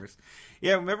coronavirus.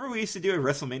 Yeah, remember we used to do a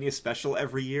WrestleMania special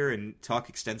every year and talk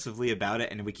extensively about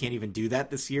it, and we can't even do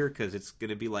that this year because it's going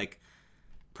to be, like,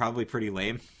 probably pretty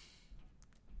lame.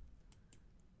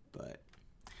 But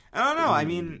I don't know. I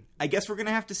mean, I guess we're going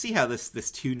to have to see how this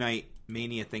two-night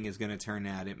Mania thing is going to turn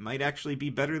out. It might actually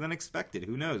be better than expected.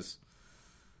 Who knows?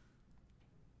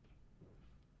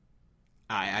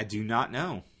 I do not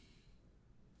know.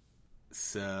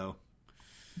 So,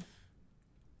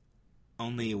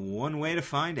 only one way to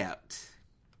find out.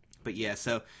 But yeah,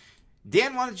 so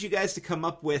Dan wanted you guys to come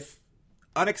up with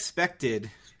unexpected...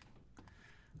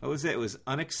 What was it? It was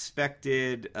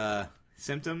unexpected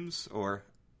symptoms or...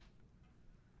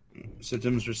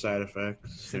 Symptoms or side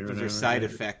effects. Symptoms or side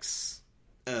effects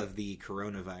of the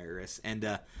coronavirus.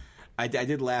 And I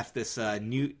did laugh. This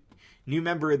new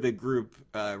member of the group,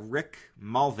 Rick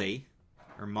Malve,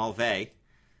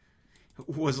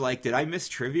 was like, did I miss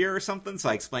trivia or something? So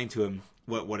I explained to him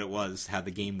what it was, how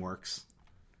the game works.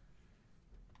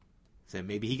 So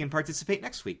maybe he can participate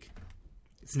next week.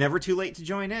 It's never too late to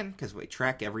join in, because we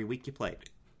track every week you played.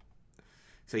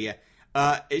 So yeah,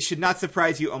 it should not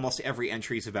surprise you, almost every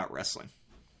entry is about wrestling.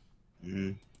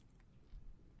 Mm-hmm.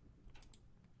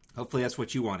 Hopefully that's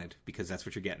what you wanted, because that's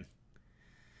what you're getting.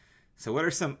 So what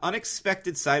are some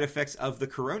unexpected side effects of the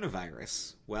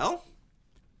coronavirus? Well,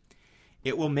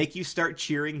 it will make you start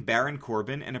cheering Baron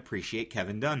Corbin and appreciate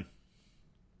Kevin Dunn.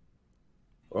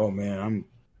 Oh man, I'm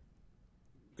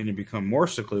going to become more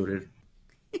secluded.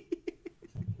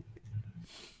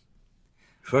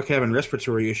 Fuck having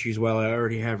respiratory issues while I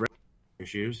already have respiratory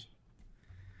issues.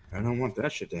 I don't want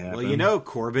that shit to happen. Well, you know,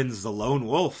 Corbin's the lone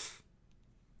wolf.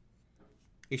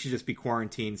 He should just be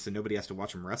quarantined so nobody has to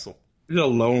watch him wrestle. He's a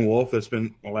lone wolf that's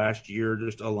been last year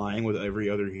just aligning with every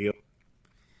other heel.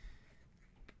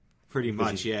 Pretty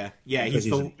much, yeah. Yeah, he's a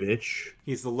bitch.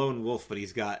 He's the lone wolf, but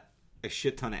he's got a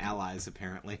shit ton of allies,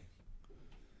 apparently.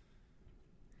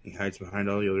 He hides behind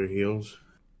all the other heels.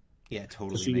 Yeah,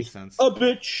 totally makes sense. A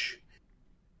bitch!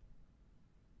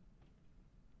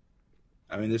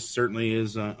 I mean, this certainly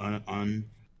is an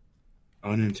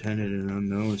unintended and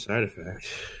unknown side effect.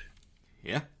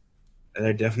 Yeah. That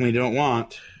I definitely don't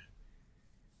want.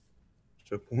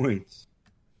 So points.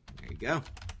 There you go.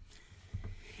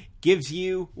 Gives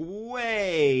you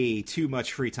way too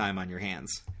much free time on your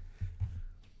hands.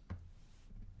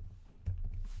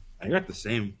 I got the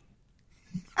same.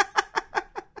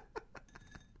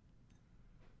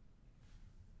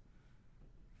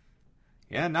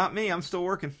 Yeah, not me. I'm still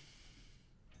working.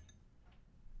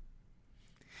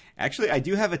 Actually, I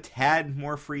do have a tad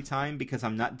more free time because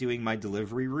I'm not doing my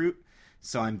delivery route.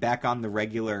 So I'm back on the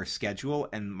regular schedule,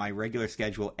 and my regular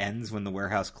schedule ends when the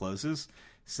warehouse closes.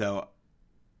 So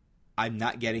I'm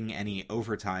not getting any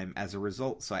overtime as a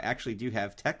result. So I actually do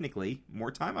have, technically,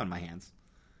 more time on my hands.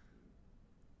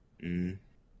 Mm.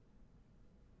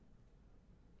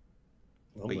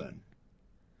 Well then.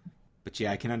 But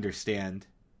yeah, I can understand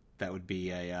that would be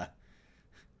a...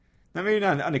 maybe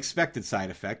not an unexpected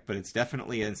side effect, but it's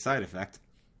definitely a side effect.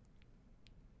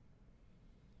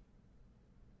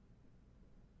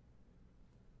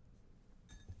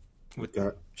 We've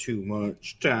got too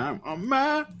much time on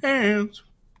my hands.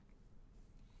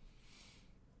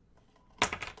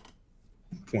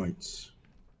 Points.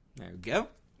 There we go.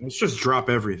 Let's just drop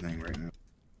everything right now.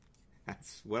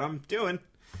 That's what I'm doing.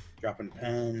 Dropping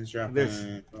pens,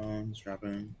 dropping phones,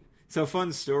 dropping... So,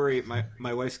 fun story.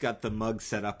 My wife's got the mug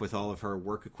set up with all of her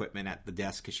work equipment at the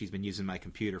desk because she's been using my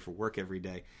computer for work every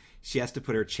day. She has to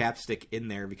put her chapstick in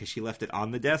there because she left it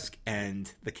on the desk,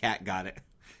 and the cat got it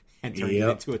and turned it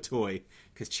into a toy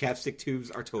because chapstick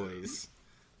tubes are toys.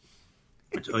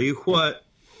 I tell you what.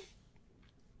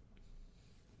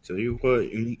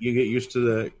 You get used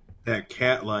to that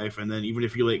cat life, and then even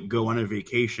if you like go on a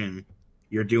vacation,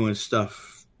 you're doing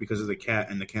stuff because of the cat,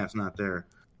 and the cat's not there.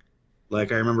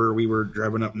 Like, I remember we were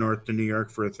driving up north to New York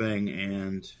for a thing,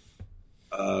 and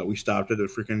we stopped at a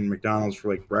freaking McDonald's for,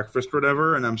 like, breakfast or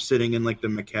whatever, and I'm sitting in, like, the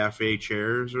McCafe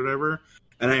chairs or whatever,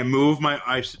 and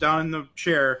I sit down in the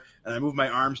chair, and I move my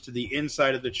arms to the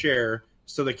inside of the chair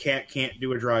so the cat can't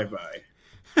do a drive-by.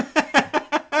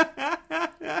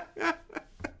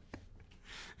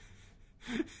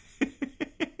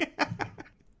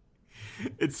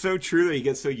 It's so true that you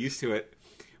get so used to it.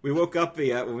 We woke up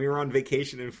when we were on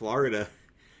vacation in Florida.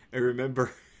 I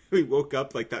remember we woke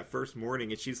up like that first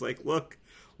morning, and she's like, look,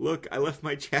 I left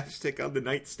my chapstick on the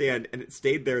nightstand, and it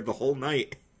stayed there the whole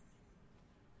night.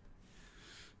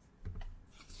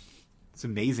 It's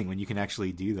amazing when you can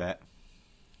actually do that.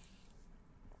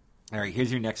 All right,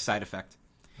 here's your next side effect.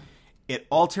 It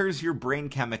alters your brain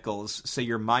chemicals so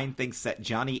your mind thinks that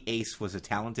Johnny Ace was a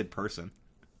talented person.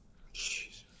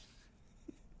 Jesus.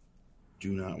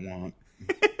 Do not want.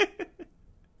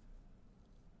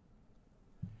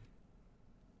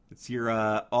 It's your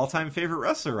all-time favorite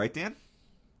wrestler, right, Dan?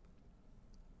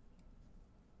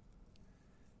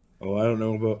 Oh, I don't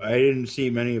know about... I didn't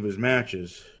see many of his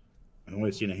matches. I've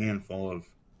only seen a handful of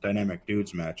Dynamic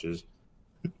Dudes matches.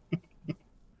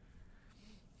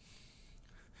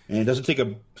 And it doesn't take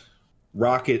a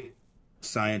rocket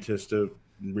scientist to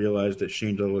realize that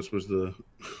Shane Douglas was the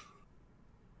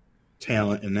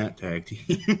talent in that tag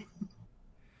team.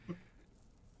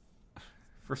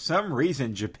 For some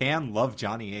reason, Japan loved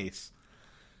Johnny Ace.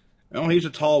 Oh, he's a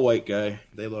tall white guy.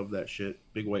 They love that shit.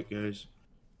 Big white guys.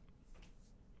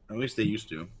 Or at least they used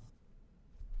to.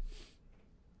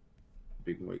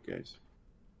 Big white guys.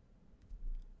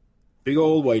 Big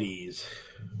old whiteys.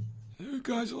 You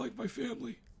guys are like my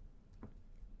family.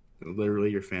 They're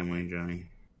literally your family, Johnny.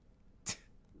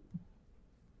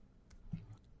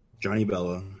 Johnny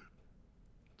Bella.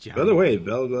 By the way,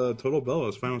 Total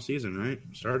Bella's final season, right?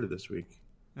 Started this week.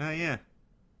 Oh, yeah.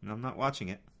 No, I'm not watching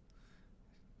it.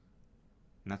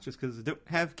 Not just because I don't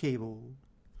have cable.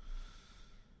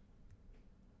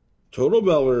 Total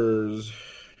Bellers.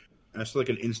 That's like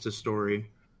an Insta story.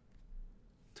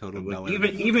 Total Bellers.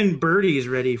 Even Birdie's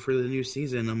ready for the new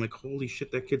season. I'm like, holy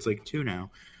shit, that kid's like 2 now.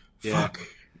 Yeah. Fuck.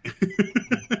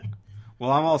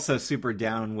 Well, I'm also super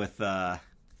down with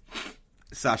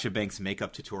Sasha Banks'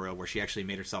 makeup tutorial where she actually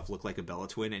made herself look like a Bella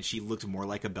twin, and she looked more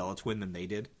like a Bella twin than they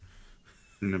did.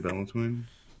 And a Bella twin?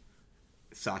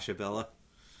 Sasha Bella.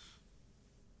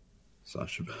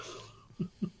 Sasha Bella.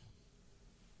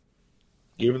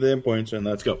 Give her the endpoints and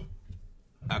let's go.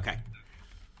 Okay.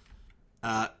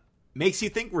 Makes you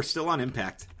think we're still on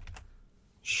Impact.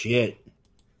 Shit.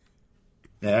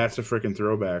 Yeah, that's a freaking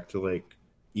throwback to like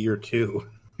year 2.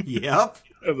 Yep.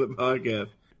 Of the podcast.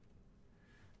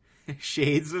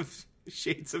 Shades of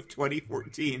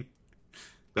 2014.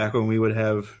 Back when we would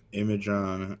have Image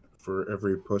on for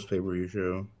every post pay-per-view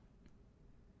show.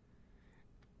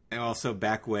 And also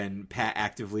back when Pat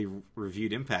actively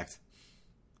reviewed Impact.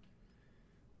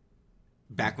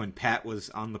 Back when Pat was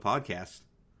on the podcast.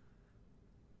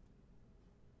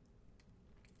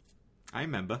 I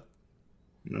remember.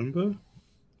 Remember?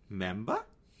 Member?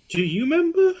 Do you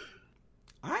remember?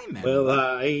 I remember. Well,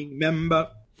 I remember.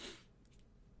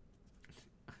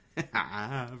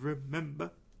 I remember.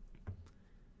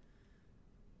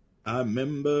 I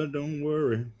remember, don't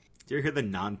worry. Did you ever hear the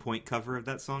Non-Point cover of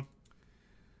that song?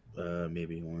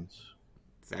 Maybe once.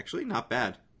 It's actually not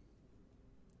bad.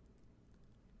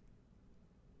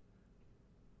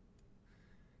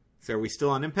 So are we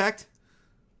still on Impact?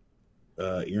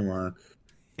 Earmark.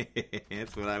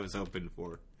 That's what I was hoping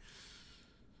for.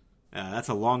 That's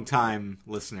a long-time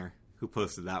listener who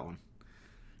posted that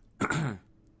one.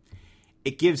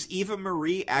 It gives Eva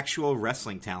Marie actual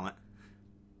wrestling talent.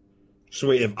 So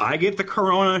wait, if I get the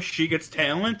corona, she gets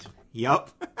talent?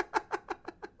 Yup.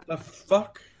 The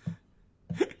fuck?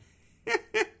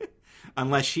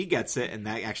 Unless she gets it, and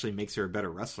that actually makes her a better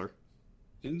wrestler.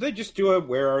 Didn't they just do a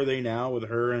Where Are They Now with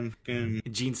her and fucking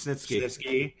Gene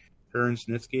Snitsky. Her and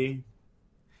Snitsky?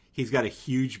 He's got a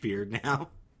huge beard now.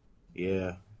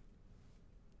 Yeah.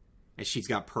 And she's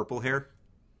got purple hair.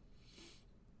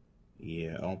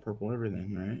 Yeah, all purple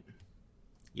everything, right?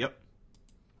 Yep.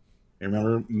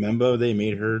 Remember they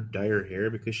made her dye her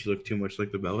hair because she looked too much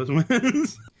like the Bella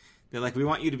Twins? They're like, we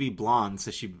want you to be blonde,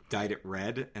 so she dyed it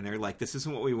red. And they're like, this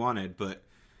isn't what we wanted, but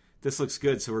this looks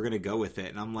good, so we're going to go with it.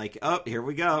 And I'm like, oh, here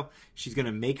we go. She's going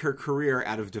to make her career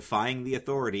out of defying the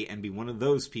authority and be one of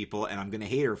those people, and I'm going to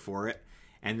hate her for it.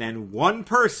 And then one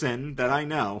person that I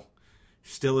know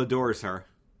still adores her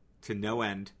to no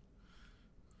end.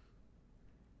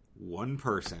 One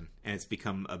person. And it's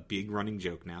become a big running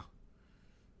joke now.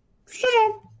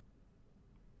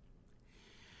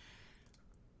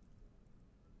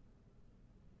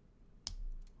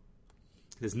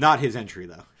 It's not his entry,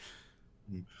 though.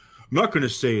 I'm not going to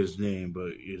say his name,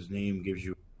 but his name gives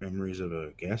you memories of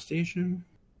a gas station.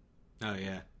 Oh,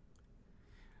 yeah.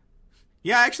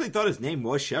 Yeah, I actually thought his name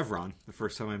was Chevron the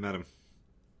first time I met him.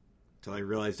 Until I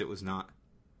realized it was not.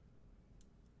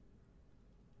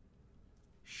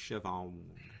 Chevron.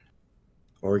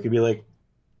 Or it could be like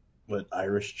what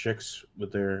Irish chicks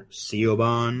with their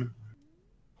Siobhan.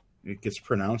 It gets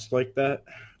pronounced like that,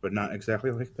 but not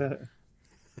exactly like that.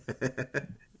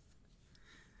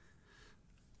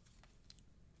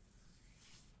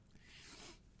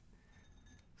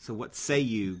 So what say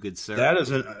you, good sir?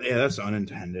 That's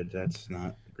unintended. That's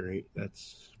not great.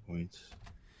 That's points.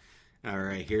 All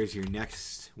right, here's your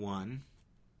next one.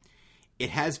 It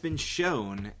has been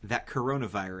shown that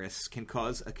coronavirus can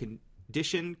cause a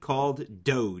condition called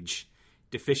Doge,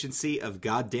 deficiency of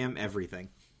goddamn everything.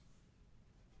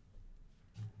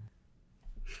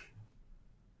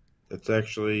 That's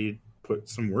actually put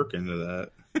some work into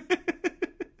that.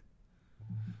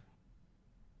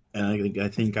 And I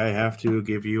think I have to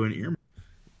give you an ear.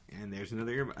 And there's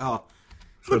another ear. Oh,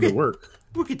 for the work.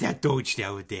 Look at that Doge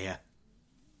down there.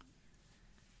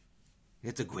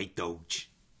 It's a great Doge.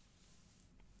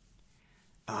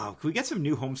 Can we get some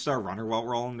new Homestar Runner while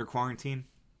we're all under quarantine?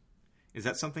 Is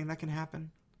that something that can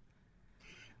happen?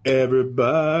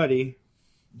 Everybody.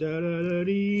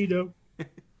 Da-da-da-dee-do.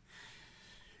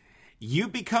 You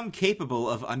become capable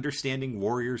of understanding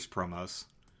Warriors promos.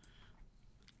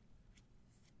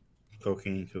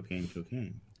 Cocaine, cocaine,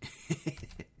 cocaine.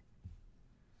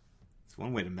 It's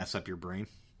one way to mess up your brain.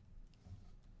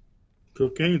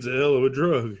 Cocaine's a hell of a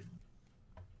drug.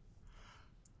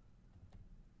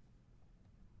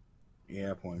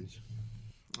 Yeah, points.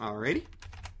 Alrighty.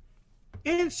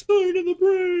 Inside of the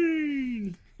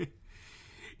brain!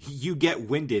 You get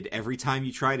winded every time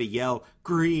you try to yell,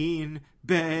 Green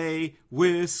Bay,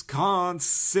 Wisconsin.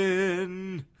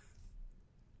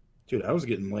 Dude, I was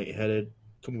getting lightheaded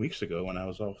a couple weeks ago when I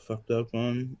was all fucked up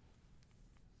on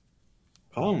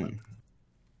pollen.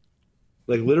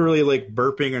 Like, literally, like,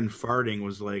 burping and farting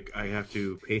was like, I have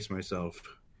to pace myself.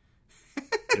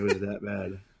 It was that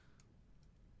bad.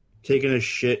 Taking a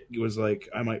shit was like,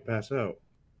 I might pass out.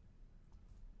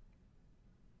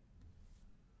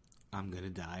 I'm gonna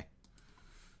die.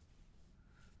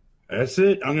 That's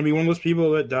it. I'm gonna be one of those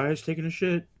people that dies taking a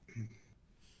shit.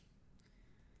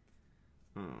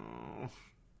 Oh,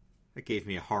 that gave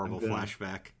me a horrible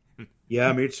flashback.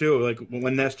 Yeah, me too. Like,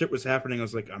 when that shit was happening, I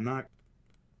was like,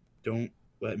 don't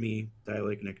let me die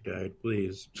like Nick died,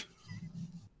 please.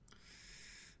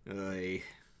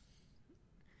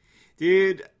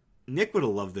 Dude, Nick would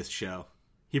have loved this show.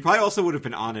 He probably also would have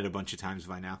been on it a bunch of times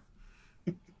by now.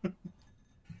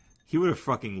 He would have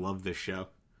fucking loved this show.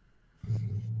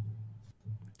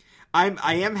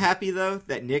 I am happy, though,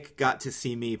 that Nick got to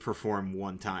see me perform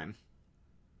one time.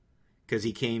 Because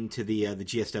he came to the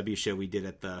GSW show we did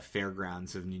at the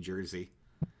fairgrounds of New Jersey.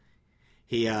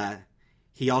 He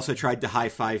also tried to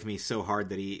high-five me so hard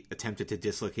that he attempted to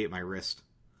dislocate my wrist.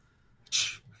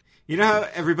 You know how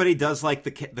everybody does, like,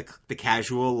 the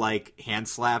casual, like, hand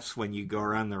slaps when you go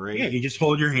around the ring? Yeah, you just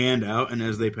hold your hand out, and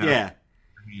as they pass... Yeah.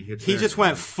 He just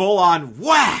went full-on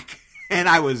whack! And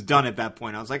I was done at that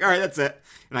point. I was like, all right, that's it.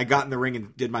 And I got in the ring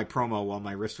and did my promo while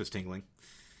my wrist was tingling.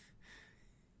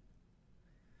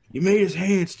 You made his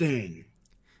hand sting.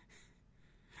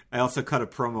 I also cut a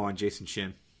promo on Jason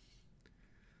Shin.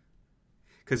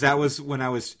 Because that was when I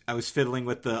was fiddling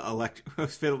with the I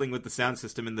was fiddling with the sound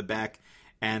system in the back,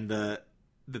 and the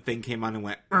thing came on and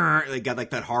went. They got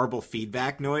like that horrible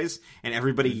feedback noise, and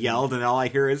everybody yelled, and all I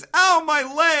hear is "Ow, my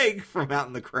leg!" from out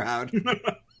in the crowd.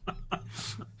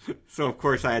 So of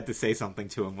course I had to say something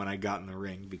to him when I got in the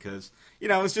ring because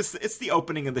it's the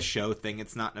opening of the show thing.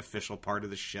 It's not an official part of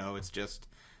the show. It's just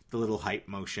the little hype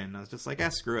motion. I was just like,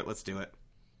 screw it, let's do it.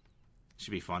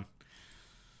 Should be fun.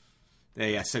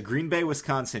 Yeah, so Green Bay,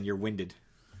 Wisconsin, you're winded.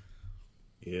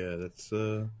 Yeah, that's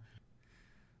I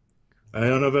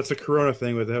don't know if that's a corona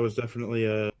thing, but that was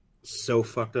definitely so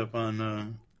fucked up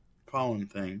on pollen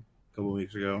thing a couple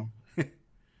weeks ago.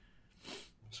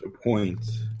 So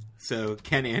points. So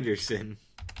Ken Anderson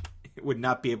would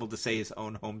not be able to say his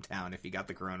own hometown if he got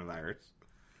the coronavirus.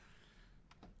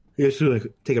 He has to like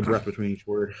take a breath between each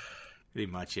word. Pretty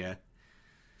much, yeah.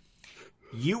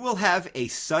 You will have a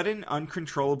sudden,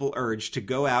 uncontrollable urge to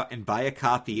go out and buy a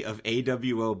copy of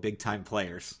AWO Big Time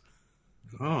Players.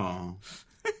 Oh.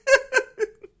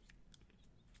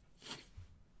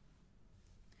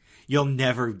 You'll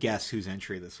never guess whose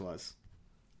entry this was.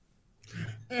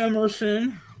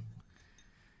 Emerson.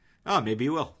 Oh, maybe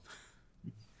you will.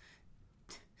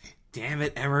 Damn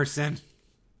it, Emerson.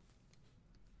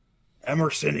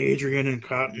 Emerson, Adrian, and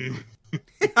Cotton.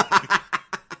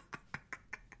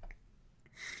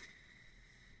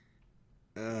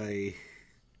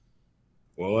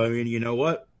 Well, I mean, you know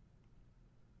what?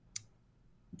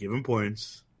 Give him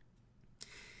points.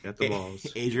 Got the balls.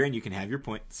 Adrian, you can have your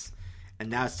points. And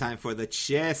now it's time for the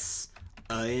chess.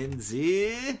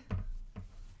 ANZ.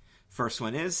 First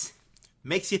one is,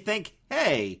 makes you think,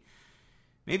 hey,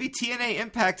 maybe TNA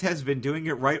Impact has been doing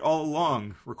it right all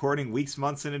along, recording weeks,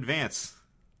 months in advance.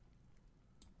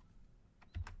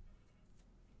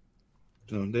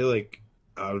 Don't they, like,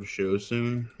 out of show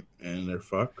soon, and they're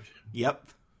fucked? Yep.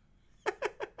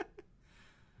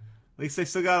 At least they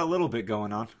still got a little bit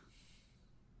going on.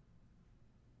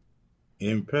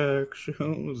 Impact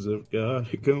shows have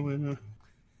got it going on.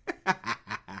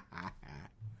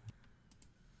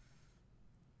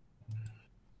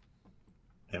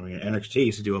 I mean, NXT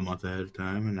used to do a month ahead of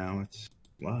time, and now it's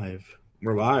live.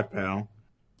 We're live, pal.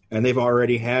 And they've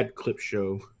already had clip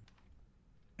show.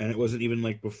 And it wasn't even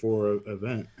like before an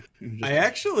event. I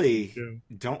actually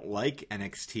don't like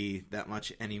NXT that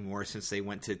much anymore since they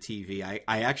went to TV.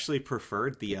 I actually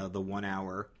preferred the 1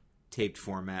 hour taped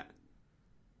format.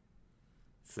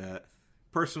 It's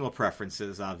personal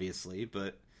preferences, obviously,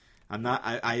 but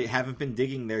I haven't been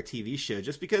digging their TV show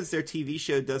just because their TV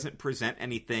show doesn't present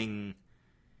anything.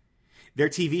 Their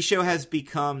TV show has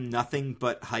become nothing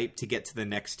but hype to get to the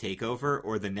next takeover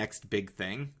or the next big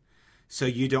thing. So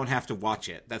you don't have to watch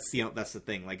it. That's the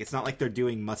thing. Like, it's not like they're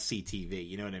doing must-see TV.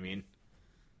 You know what I mean?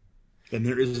 And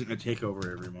there isn't a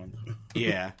takeover every month.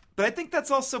 Yeah. But I think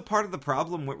that's also part of the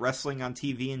problem with wrestling on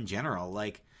TV in general.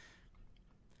 Like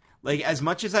as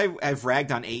much as I've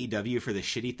ragged on AEW for the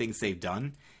shitty things they've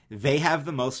done, they have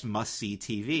the most must-see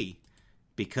TV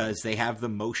because they have the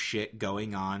most shit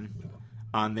going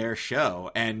on their show.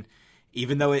 And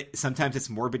even though sometimes it's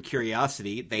morbid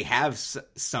curiosity, they have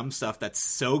some stuff that's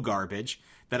so garbage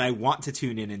that I want to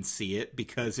tune in and see it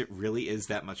because it really is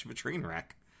that much of a train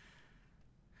wreck.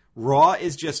 Raw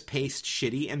is just paced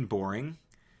shitty and boring.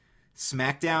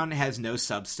 SmackDown has no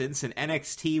substance, and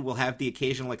NXT will have the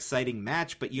occasional exciting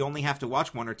match, but you only have to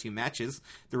watch 1 or 2 matches.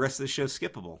 The rest of the show's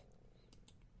skippable.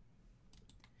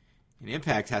 And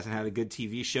Impact hasn't had a good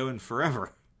TV show in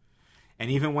forever.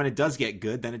 And even when it does get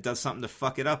good, then it does something to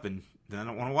fuck it up, and then I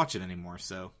don't want to watch it anymore.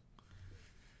 So,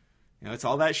 it's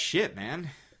all that shit, man.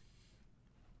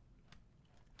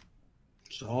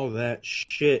 It's all that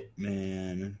shit,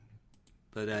 man.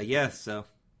 But, yeah, so.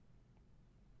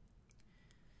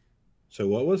 So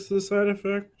what was the side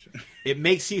effect? It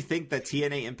makes you think that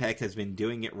TNA Impact has been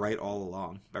doing it right all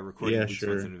along by recording weeks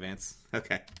months in advance.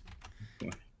 Okay.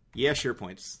 Yeah, sure,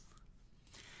 points.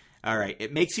 All right.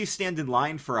 It makes you stand in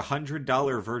line for a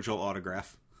 $100 Virgil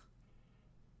autograph.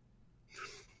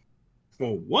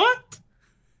 For what?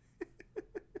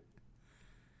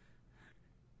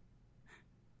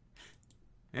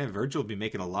 Yeah, Virgil will be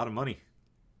making a lot of money.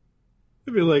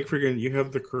 It'd be like freaking, you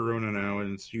have the corona now,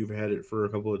 and you've had it for a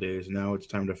couple of days. Now it's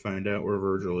time to find out where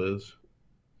Virgil is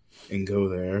and go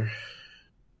there.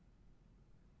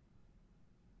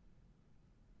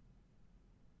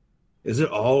 Is it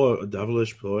all a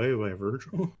devilish ploy by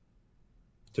Virgil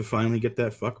to finally get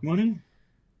that fuck money?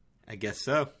 I guess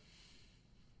so.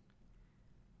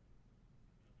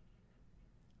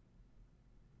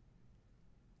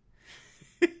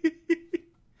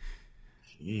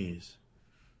 Jeez.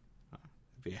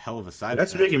 It'd be a hell of a side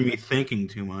That's effect. making me thinking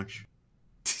too much.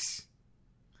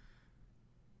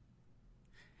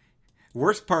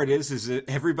 Worst part is that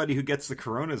everybody who gets the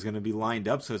corona is going to be lined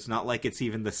up, so it's not like it's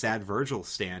even the sad Virgil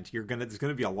stand. There's going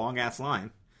to be a long ass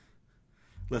line,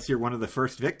 unless you're one of the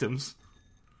first victims.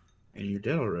 And you're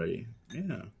dead already.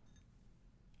 Yeah.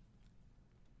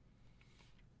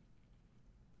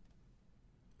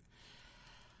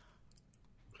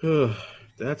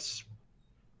 That's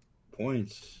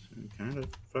points. Kind of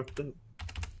fucked up.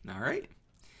 All right.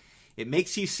 It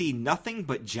makes you see nothing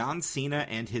but John Cena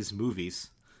and his movies.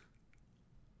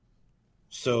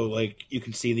 So, like, you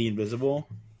can see the invisible?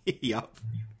 Yup.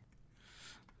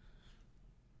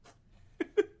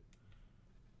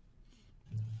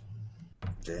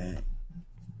 Dang.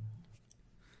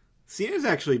 Cena's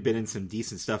actually been in some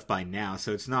decent stuff by now,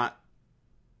 so it's not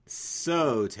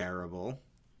so terrible.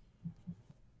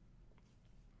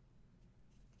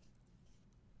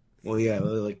 Well, yeah, they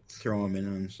like throw him in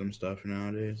on some stuff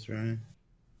nowadays, right?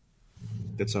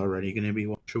 That's already going to be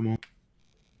watchable.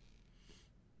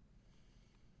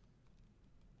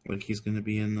 Like he's going to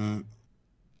be in the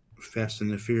Fast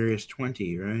and the Furious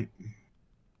 20, right?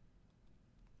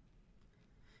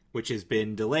 Which has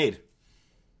been delayed.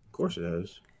 Of course it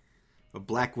has. But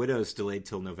Black Widow's delayed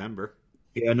till November.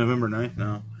 Yeah, November 9th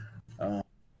now.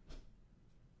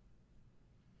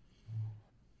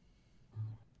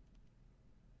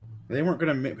 They weren't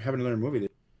going to have another movie.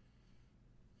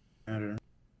 I don't know.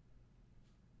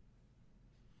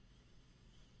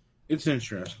 It's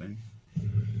interesting.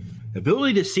 The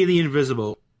ability to see the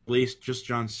invisible, at least just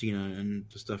John Cena and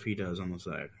the stuff he does on the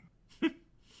side.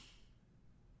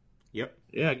 Yep.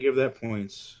 Yeah, give that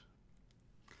points.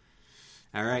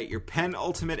 All right, your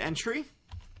penultimate entry.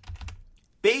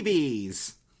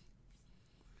 Babies.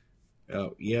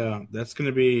 Oh, yeah, that's going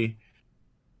to be...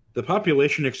 The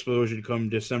population explosion come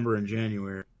December and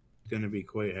January. It's going to be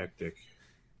quite hectic.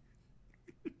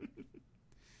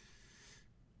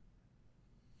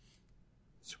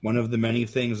 It's one of the many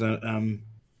things I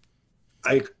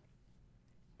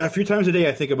a few times a day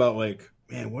I think about, like,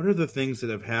 man, what are the things that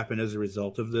have happened as a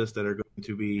result of this that are going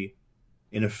to be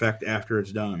in effect after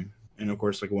it's done? And of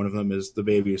course, like, one of them is the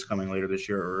baby is coming later this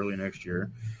year or early next year.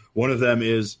 One of them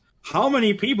is how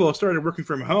many people started working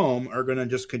from home are going to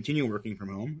just continue working from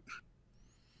home.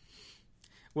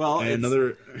 Well, and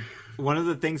another one of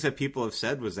the things that people have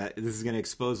said was that this is going to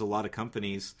expose a lot of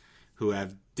companies who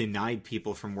have denied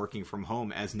people from working from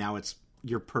home, as now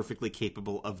you're perfectly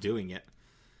capable of doing it.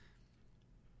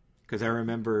 Because I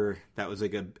remember that was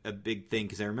like a big thing,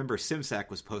 because I remember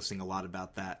Simsack was posting a lot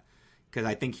about that. Because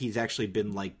I think he's actually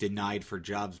been like denied for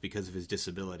jobs because of his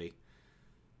disability.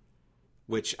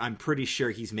 Which I'm pretty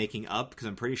sure he's making up, because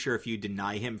I'm pretty sure if you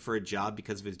deny him for a job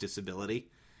because of his disability,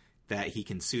 that he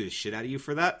can sue the shit out of you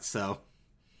for that, so...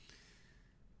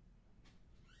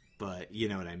 But, you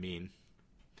know what I mean.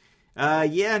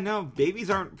 Yeah, no,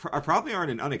 babies probably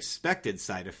aren't an unexpected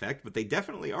side effect, but they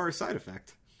definitely are a side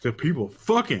effect. The people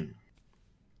fucking.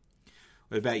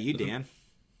 What about you, Dan?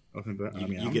 Nothing but,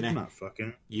 I'm not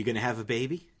fucking. You gonna have a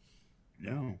baby?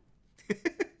 No.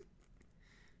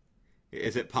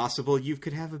 Is it possible you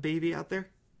could have a baby out there?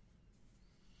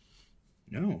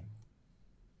 No.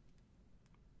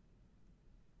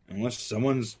 Unless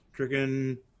someone's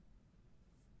freaking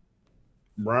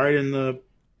riding the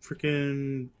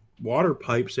freaking water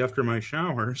pipes after my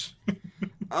showers.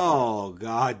 Oh,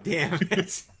 god damn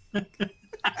it.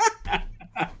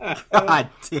 God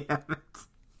damn it.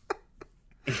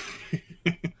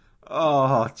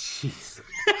 Oh, jeez.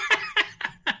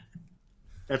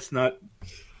 That's not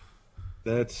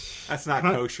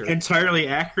kosher. Entirely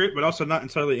accurate, but also not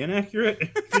entirely inaccurate.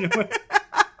 You know what?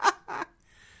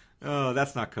 Oh,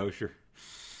 that's not kosher.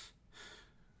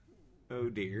 Oh,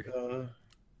 dear.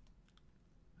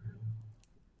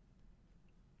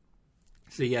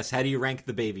 So, yes, how do you rank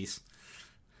the babies?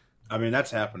 I mean,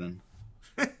 that's happening.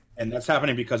 And that's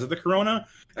happening because of the corona,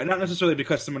 and not necessarily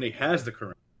because somebody has the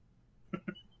corona.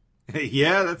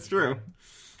 Yeah, that's true.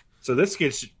 So this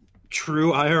gets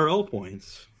true IRL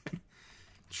points.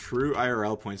 True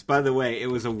IRL points. By the way, it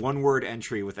was a one-word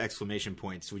entry with exclamation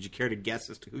points. Would you care to guess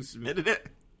as to who submitted it?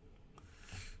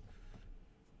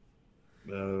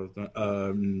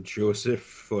 Joseph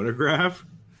Photograph?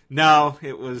 No,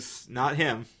 it was not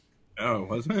him. Oh,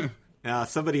 wasn't it?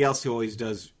 Somebody else who always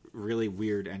does really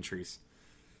weird entries.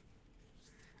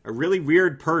 A really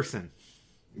weird person.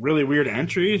 Really weird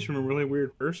entries from a really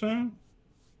weird person?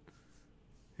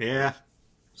 Yeah.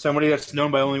 Somebody that's known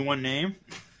by only one name?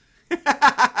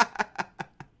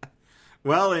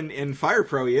 Well, in Fire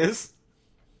Pro he is.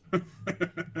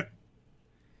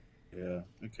 Yeah,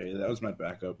 okay, that was my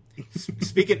backup.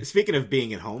 Speaking of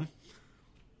being at home,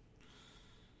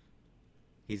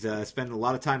 he's spending a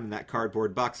lot of time in that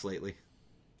cardboard box lately.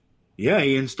 Yeah,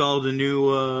 he installed a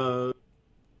new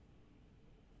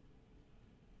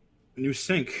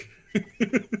sink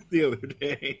the other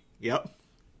day. Yep.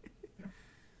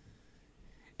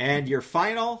 And your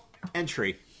final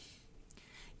entry.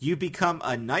 You become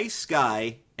a nice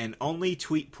guy and only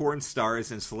tweet porn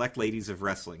stars and select ladies of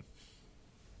wrestling.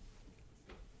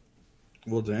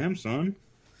 Well, damn, son.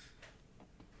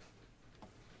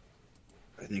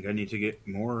 I think I need to get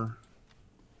more.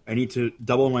 I need to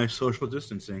double my social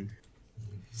distancing.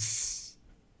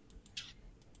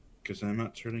 Because I'm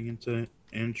not turning into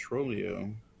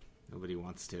Antrolio. Nobody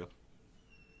wants to.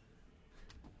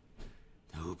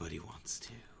 Nobody wants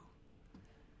to.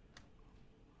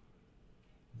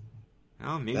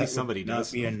 Oh, maybe That somebody would not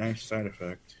does. be a nice side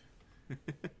effect.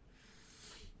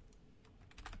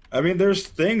 I mean, there's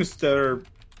things that are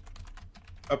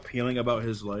appealing about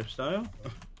his lifestyle,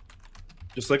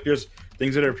 just like there's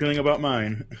things that are appealing about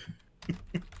mine.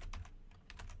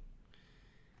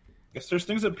 Guess there's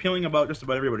things appealing about just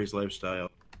about everybody's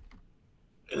lifestyle.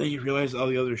 And then you realize all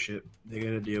the other shit they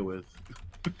gotta deal with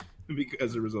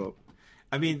as a result.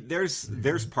 I mean,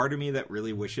 there's part of me that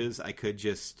really wishes I could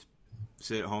just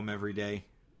sit at home every day,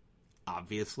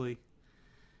 obviously.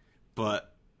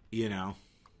 But, you know,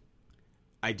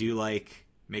 I do like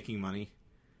making money.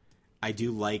 I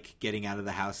do like getting out of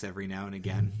the house every now and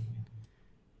again.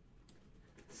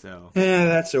 So, Yeah,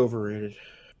 that's overrated.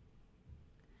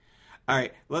 all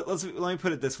right, let me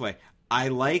put it this way. I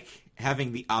like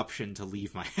having the option to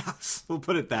leave my house. We'll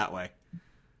put it that way.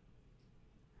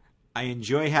 I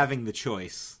enjoy having the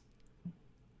choice.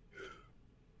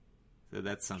 So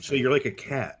that's something. So you're like a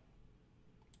cat.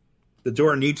 The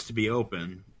door needs to be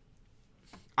open,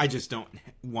 I just don't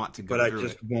want to go but through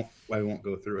it. I won't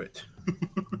go through it.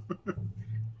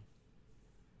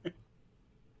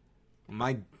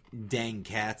 My dang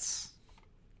cats.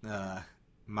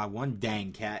 My one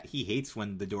dang cat, he hates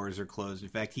when the doors are closed. In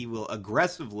fact, he will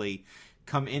aggressively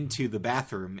come into the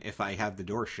bathroom if I have the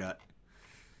door shut.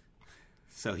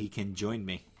 So he can join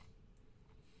me.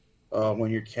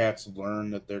 When your cats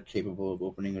learn that they're capable of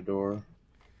opening a door.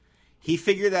 He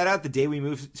figured that out the day we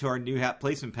moved to our new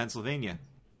place in Pennsylvania.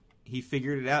 He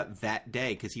figured it out that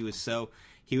day because he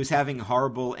was having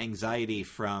horrible anxiety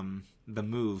from the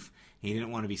move. He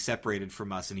didn't want to be separated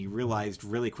from us, and he realized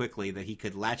really quickly that he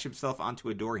could latch himself onto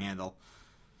a door handle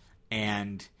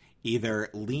and either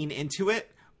lean into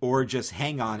it or just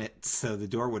hang on it so the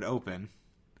door would open.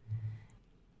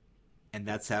 And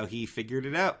that's how he figured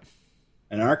it out.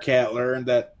 And our cat learned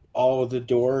that all of the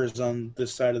doors on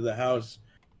this side of the house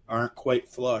aren't quite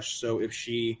flush, so if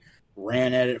she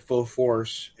ran at it full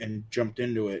force and jumped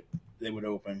into it, they would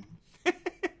open.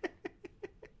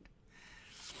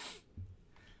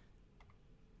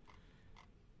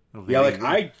 Well, Yeah, like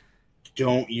I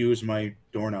don't use my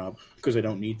doorknob because I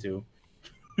don't need to.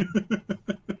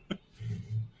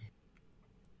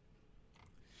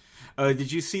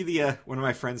 Did you see the one of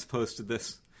my friends posted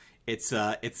this? It's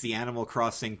the Animal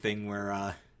Crossing thing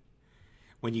where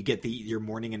when you get your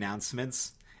morning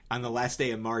announcements on the last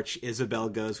day of March, Isabel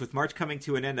goes, "With March coming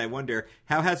to an end, I wonder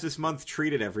how has this month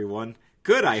treated everyone?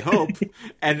 Good, I hope."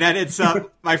 And then it's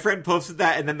my friend posted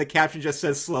that, and then the caption just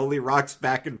says, "Slowly rocks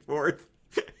back and forth."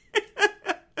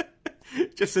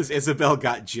 Just says Isabel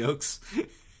got jokes.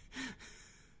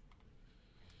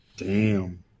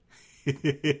 Damn.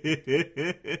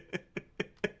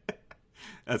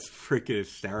 That's freaking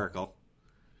hysterical.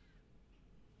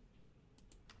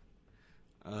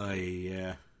 Oh,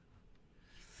 yeah.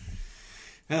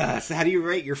 So how do you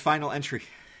rate your final entry?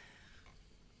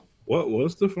 What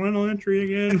was the final entry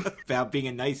again? About being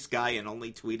a nice guy and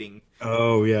only tweeting.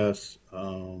 Oh, yes.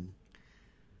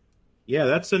 Yeah,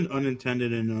 that's an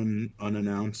unintended and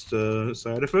unannounced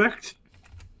side effect.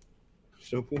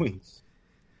 So points.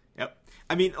 Yep.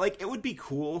 I mean, like, it would be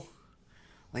cool.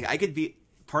 Like, I could be...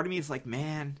 Part of me is like,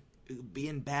 man,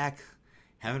 being back,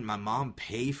 having my mom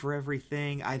pay for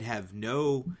everything, I'd have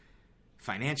no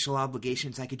financial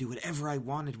obligations. I could do whatever I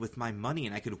wanted with my money,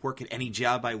 and I could work at any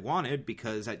job I wanted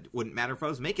because it wouldn't matter if I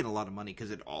was making a lot of money because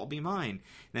it'd all be mine.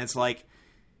 And it's like,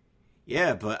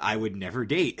 yeah, but I would never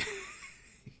date.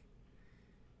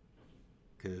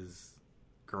 Because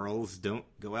girls don't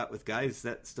go out with guys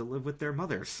that still live with their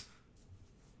mothers.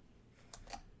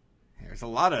 There's a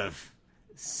lot of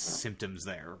symptoms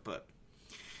there, but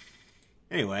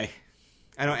anyway,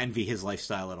 I don't envy his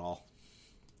lifestyle at all,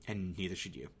 and neither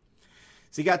should you.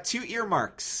 So you got 2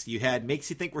 earmarks. You had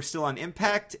Makes You Think We're Still on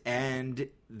Impact and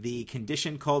the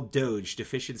condition called Doge,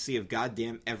 Deficiency of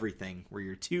Goddamn Everything, were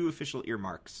your 2 official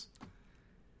earmarks.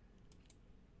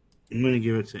 I'm going to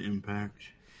give it to Impact.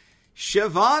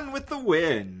 Siobhan with the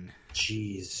win.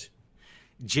 Jeez.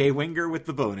 Jay Winger with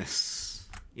the bonus.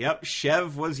 Yep,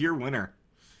 Chev was your winner.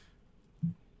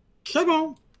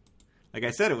 Siobhan. Like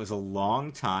I said, it was a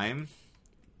long time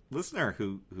listener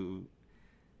who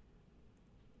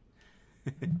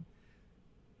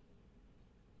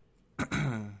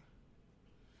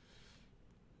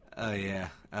oh yeah.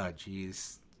 Oh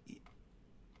jeez.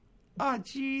 Oh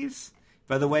jeez.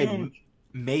 By the way,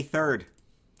 May 3rd.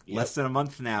 Yep. Less than a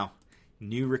month now.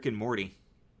 New Rick and Morty.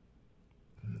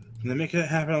 Can they make it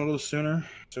happen a little sooner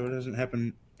so it doesn't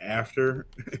happen after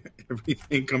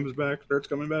everything starts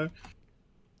coming back?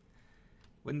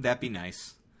 Wouldn't that be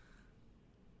nice?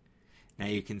 Now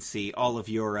you can see all of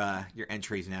your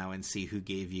entries now and see who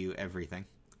gave you everything.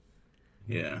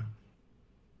 Yeah.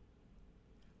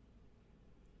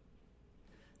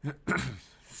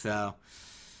 So,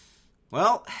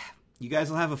 well, you guys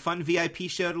will have a fun VIP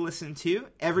show to listen to.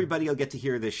 Everybody will get to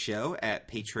hear this show at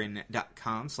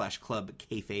patreon.com/club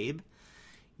kayfabe.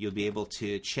 You'll be able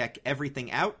to check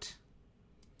everything out.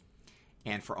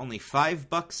 And for only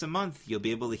 $5 a month, you'll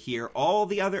be able to hear all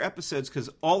the other episodes, because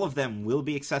all of them will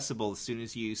be accessible as soon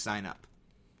as you sign up.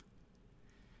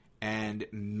 And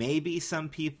maybe some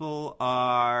people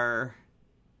are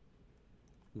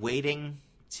waiting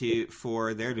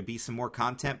for there to be some more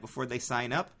content before they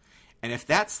sign up. And if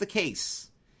that's the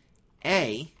case,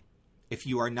 if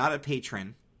you are not a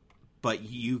patron, but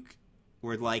you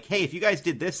were like, hey, if you guys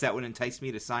did this, that would entice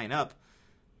me to sign up,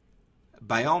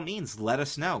 by all means, let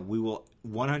us know. We will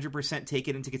 100% take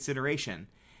it into consideration.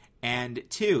 And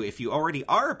 2, if you already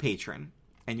are a patron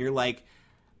and you're like,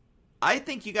 I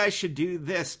think you guys should do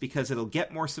this because it'll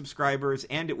get more subscribers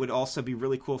and it would also be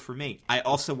really cool for me, I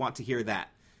also want to hear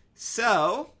that.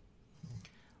 So,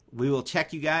 we will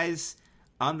check you guys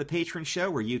on the Patron show,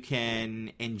 where you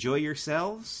can enjoy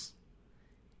yourselves,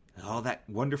 all that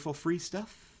wonderful free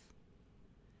stuff.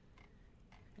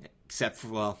 Except for,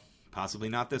 well, possibly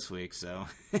not this week, so.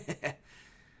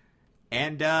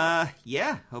 And,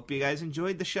 yeah, hope you guys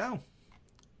enjoyed the show.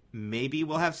 Maybe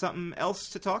we'll have something else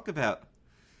to talk about.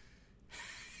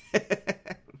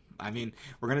 I mean,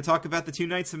 we're going to talk about the 2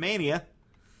 Nights of Mania.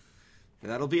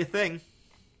 That'll be a thing.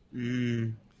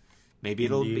 Maybe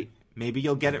maybe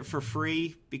you'll get it for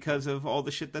free because of all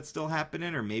the shit that's still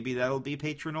happening, or maybe that'll be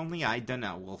patron only. I don't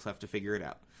know. We'll have to figure it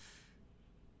out.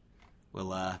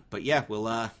 But yeah,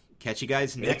 we'll catch you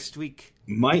guys next week.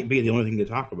 Might be the only thing to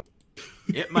talk about.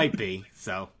 It might be.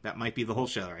 So that might be the whole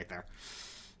show right there.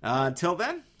 Until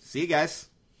then, see you guys.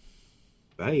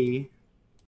 Bye.